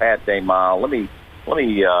been the Pat Day Mile. Let me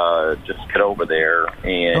just get over there.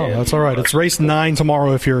 And that's all right. It's race 9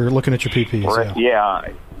 tomorrow if you're looking at your PPs. Yeah.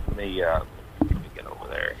 Let me get over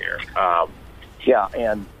there here.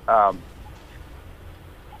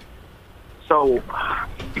 So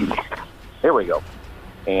here we go.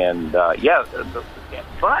 And but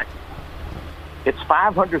it's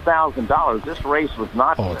 $500,000. This race was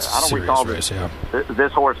not. Oh, it's I don't recall race,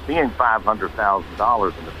 this horse being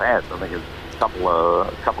 $500,000 in the past. I think it's a couple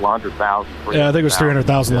of $100,000. Yeah, I think it was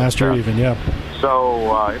 $300,000 last year, even. Yeah.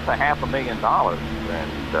 So it's $500,000,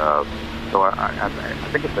 and so I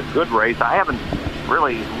think it's a good race. I haven't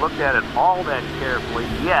really looked at it all that carefully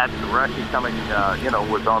yet. Rushy coming,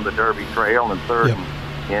 was on the Derby Trail and third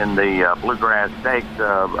in the Bluegrass Stakes.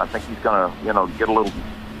 I think he's going to, get a little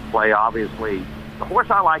play. Obviously, the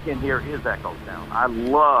horse I like in here is Echo Town. I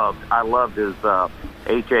loved his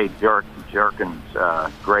H.A. Jerkins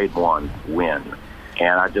Grade 1 win.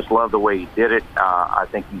 And I just love the way he did it. I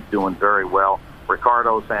think he's doing very well.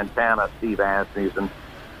 Ricardo Santana, Steve Asmussen,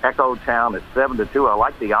 Echo Town at 7-2. I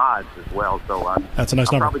like the odds as well, so that's a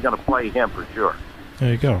nice number. I'm probably going to play him for sure.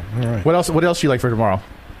 There you go. All right. What else do you like for tomorrow?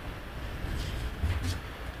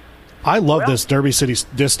 I love this Derby City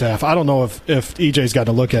distaff. I don't know if EJ's got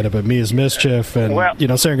to look at it, but Mia's Mischief and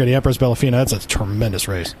Serengeti Empress Bellafina, that's a tremendous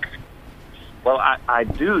race. Well, I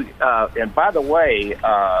do. And by the way,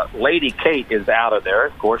 Lady Kate is out of there.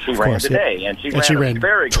 Of course, she ran today, and she ran a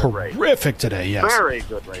very good race. Terrific today, yes. Very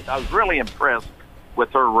good race. I was really impressed with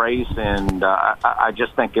her race, and I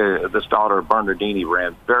just think this daughter, Bernardini,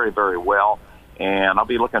 ran very, very well, and I'll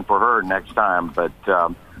be looking for her next time. But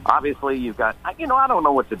obviously, you've got, I don't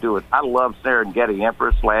know what to do with. I love Serengeti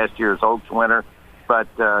Empress, last year's Oaks winner, but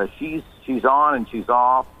she's on and she's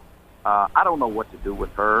off. I don't know what to do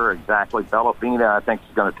with her exactly. Bellafina, I think,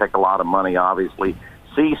 is going to take a lot of money, obviously.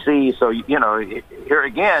 CC, so, here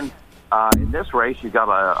again, in this race, you've got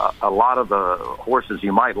a lot of the horses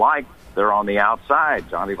you might like. They're on the outside.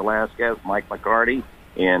 Johnny Velasquez, Mike McCarty,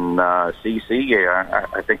 and CC.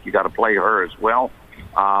 I think you got to play her as well.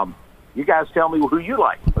 You guys tell me who you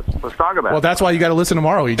like. Let's talk about it. Well, that's why you got to listen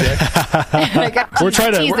tomorrow, EJ. We're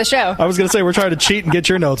trying to tease the show. I was going to say, we're trying to cheat and get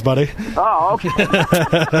your notes, buddy. Oh, okay.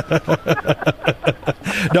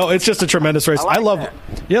 No, it's just a tremendous race. I love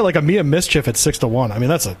like a Mia Mischief at 6-1. I mean,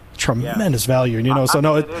 that's a tremendous value. And,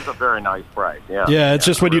 it is a very nice price. Yeah. Yeah, it's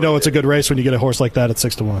just when you know it's a good race when you get a horse like that at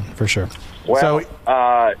 6-1, for sure. Well,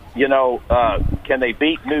 can they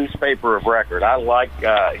beat Newspaper of Record? I like,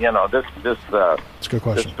 this. That's a good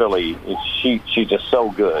question. This filly, she's just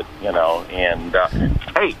so good, And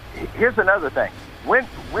hey, here's another thing. When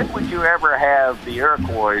would you ever have the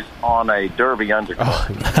Iroquois on a Derby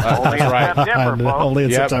undercard? Only in September, folks. Only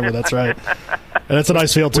in September, that's right. And it's a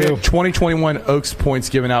nice field, too. 2021 Oaks points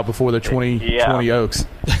given out before the 2020 Oaks.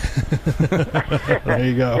 There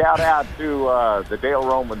you go. Shout out to the Dale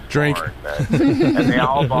Romans Drink. Barn, and the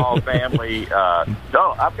Allball family.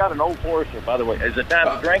 I've got an old Porsche, by the way. Is it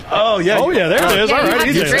time to drink? Oh, yeah. Oh, yeah, there it is. All right,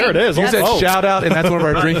 easy. There it is. You said shout out, and that's one of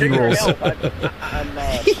our drinking rules. I'm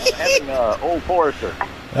having an old Porsche.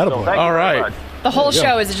 All right. The whole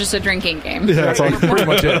show is just a drinking game. Yeah, that's pretty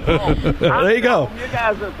much it. There you go. You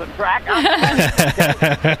guys are the track.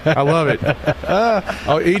 I love it.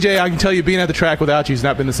 EJ, I can tell you, being at the track without you has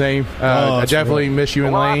not been the same. I definitely miss you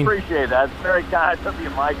and Lane. I appreciate that. It's very kind of you,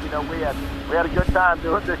 Mike. We had a good time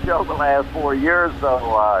doing this show the last 4 years. So,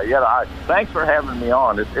 thanks for having me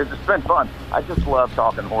on. It's been fun. I just love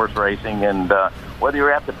talking horse racing, and whether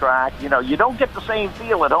you're at the track, you don't get the same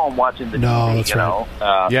feel at home watching the TV. That's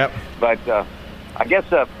right. Yep. But I guess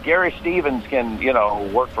Gary Stevens can,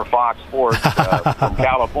 work for Fox Sports from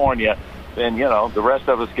California, then, the rest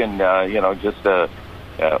of us can, just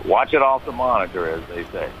watch it off the monitor, as they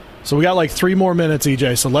say. So we got like 3 more minutes,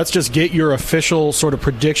 EJ. So let's just get your official sort of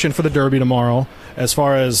prediction for the Derby tomorrow as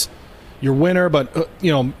far as your winner. But,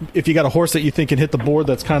 if you got a horse that you think can hit the board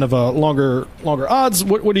that's kind of a longer odds,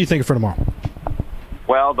 what do you think for tomorrow?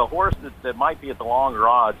 Well, the horse that might be at the longer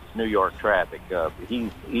odds is New York Traffic.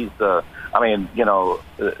 He's the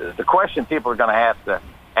question people are going to have to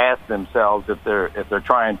ask themselves if they're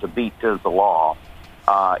trying to beat Tiz the Law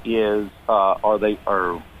is how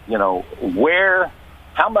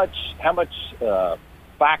much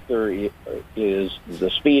factor is the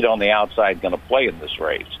speed on the outside going to play in this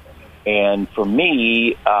race? And for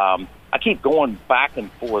me, I keep going back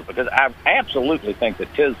and forth because I absolutely think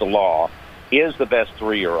that Tiz the Law is the best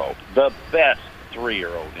 3-year-old,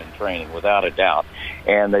 in training, without a doubt.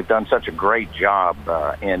 And they've done such a great job.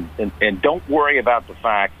 And don't worry about the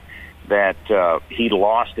fact that he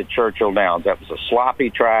lost at Churchill Downs. That was a sloppy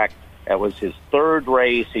track. That was his 3rd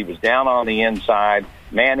race. He was down on the inside.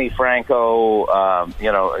 Manny Franco,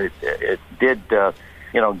 it did,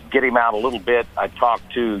 get him out a little bit. I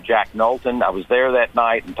talked to Jack Knowlton. I was there that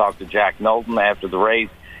night and talked to Jack Knowlton after the race.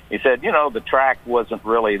 He said, the track wasn't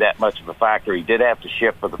really that much of a factor. He did have to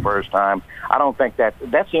shift for the first time. I don't think that's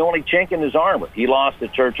the only chink in his armor. He lost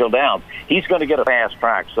at Churchill Downs. He's going to get a fast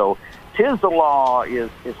track. So Tiz the Law is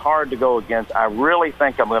hard to go against. I really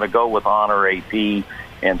think I'm going to go with Honor AP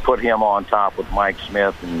and put him on top with Mike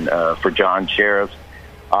Smith and for John Sheriff.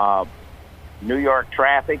 New York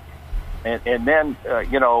Traffic. And then,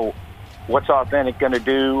 what's Authentic going to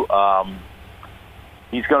do?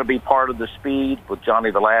 He's going to be part of the speed with Johnny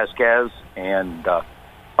Velasquez. And,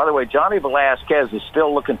 by the way, Johnny Velasquez is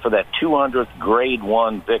still looking for that 200th Grade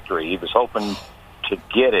 1 victory. He was hoping to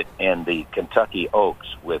get it in the Kentucky Oaks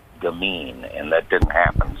with Gamine, and that didn't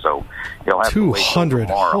happen. So he'll have 200.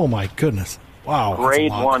 To wait oh my goodness! Wow,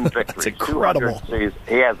 Grade 1 victory. That's incredible.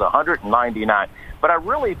 He has 199. But I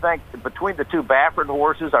really think between the two Baffert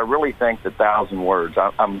horses, I really think that 1,000 words.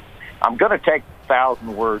 I'm going to take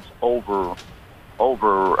 1,000 words over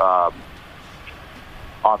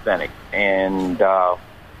Authentic, and the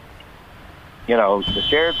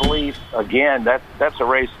Shared Belief again. That's a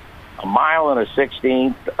race, a mile and a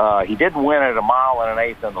 16th. He didn't win at a mile and an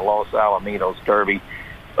eighth in the Los Alamitos Derby.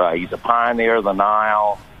 He's a pioneer of the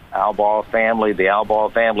Nile. The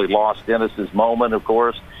Albaugh family lost Dennis's moment, of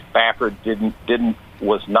course. Baffert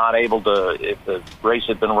was not able to. If the race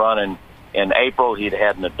had been run in April, he'd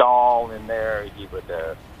had Nadal in there. He would,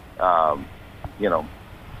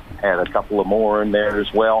 had a couple of more in there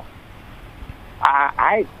as well.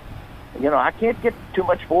 I can't get too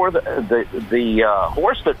much for the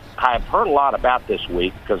horse that I've heard a lot about this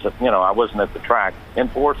week because I wasn't at the track.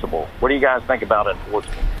 Enforceable. What do you guys think about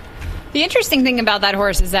Enforceable? The interesting thing about that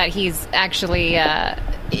horse is that he's actually,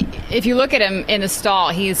 if you look at him in the stall,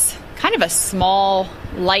 he's kind of a small,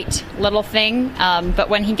 light little thing. But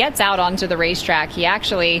when he gets out onto the racetrack, he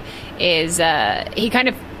actually is, he kind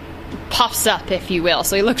of puffs up, if you will.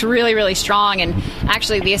 So he looks really, really strong. And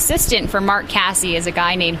actually the assistant for Mark Casse is a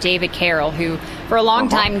guy named David Carroll, who for a long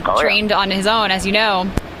time trained on his own, as you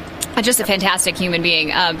know. Just a fantastic human being.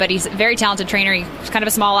 But he's a very talented trainer. He's kind of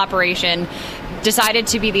a small operation. Decided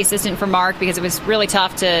to be the assistant for Mark because it was really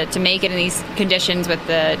tough to make it in these conditions with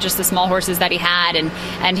just the small horses that he had,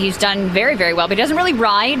 and he's done very, very well. But he doesn't really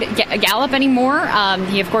ride gallop anymore.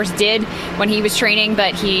 He of course did when he was training,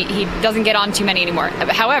 but he doesn't get on too many anymore.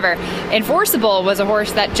 However, Enforceable was a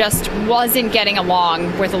horse that just wasn't getting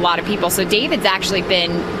along with a lot of people. So David's actually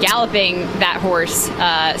been galloping that horse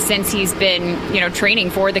since he's been training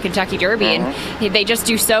for the Kentucky Derby, and they just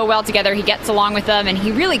do so well together. He gets along with them, and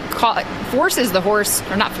he really forces the horse,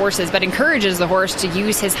 or not forces, but encourages the horse to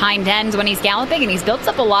use his hind ends when he's galloping, and he's built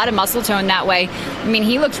up a lot of muscle tone that way. I mean,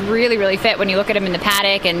 he looks really, really fit when you look at him in the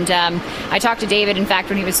paddock, and I talked to David, in fact,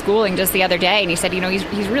 when he was schooling just the other day, and he said,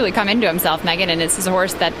 he's really come into himself, Megan, and this is a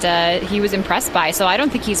horse that he was impressed by. So I don't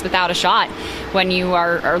think he's without a shot when you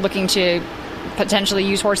are looking to potentially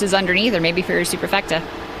use horses underneath, or maybe for your superfecta.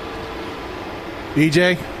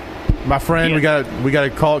 EJ, my friend, we got to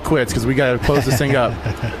call it quits because we got to close this thing up.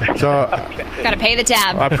 So got to pay the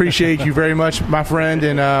tab. I appreciate you very much, my friend,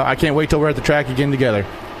 and I can't wait till we're at the track again together.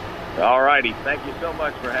 All righty, thank you so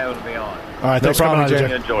much for having me on. All right, thanks no problem, for coming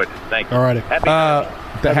EJ. I enjoyed it. Thank you. All righty.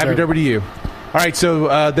 Happy Derby to you. All right,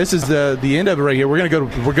 so this is the end of it right here. We're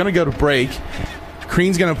gonna go to break.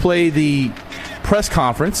 Crean's gonna play the press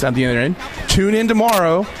conference at the end. Tune in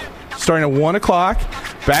tomorrow, starting at 1:00.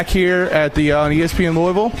 Back here at the on ESPN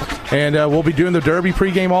Louisville, and we'll be doing the Derby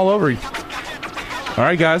pregame all over. All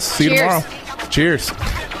right, guys. See you tomorrow. Cheers.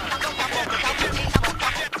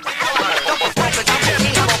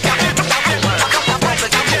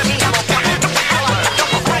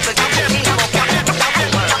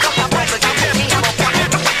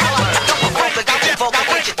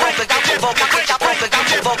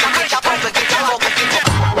 Vocal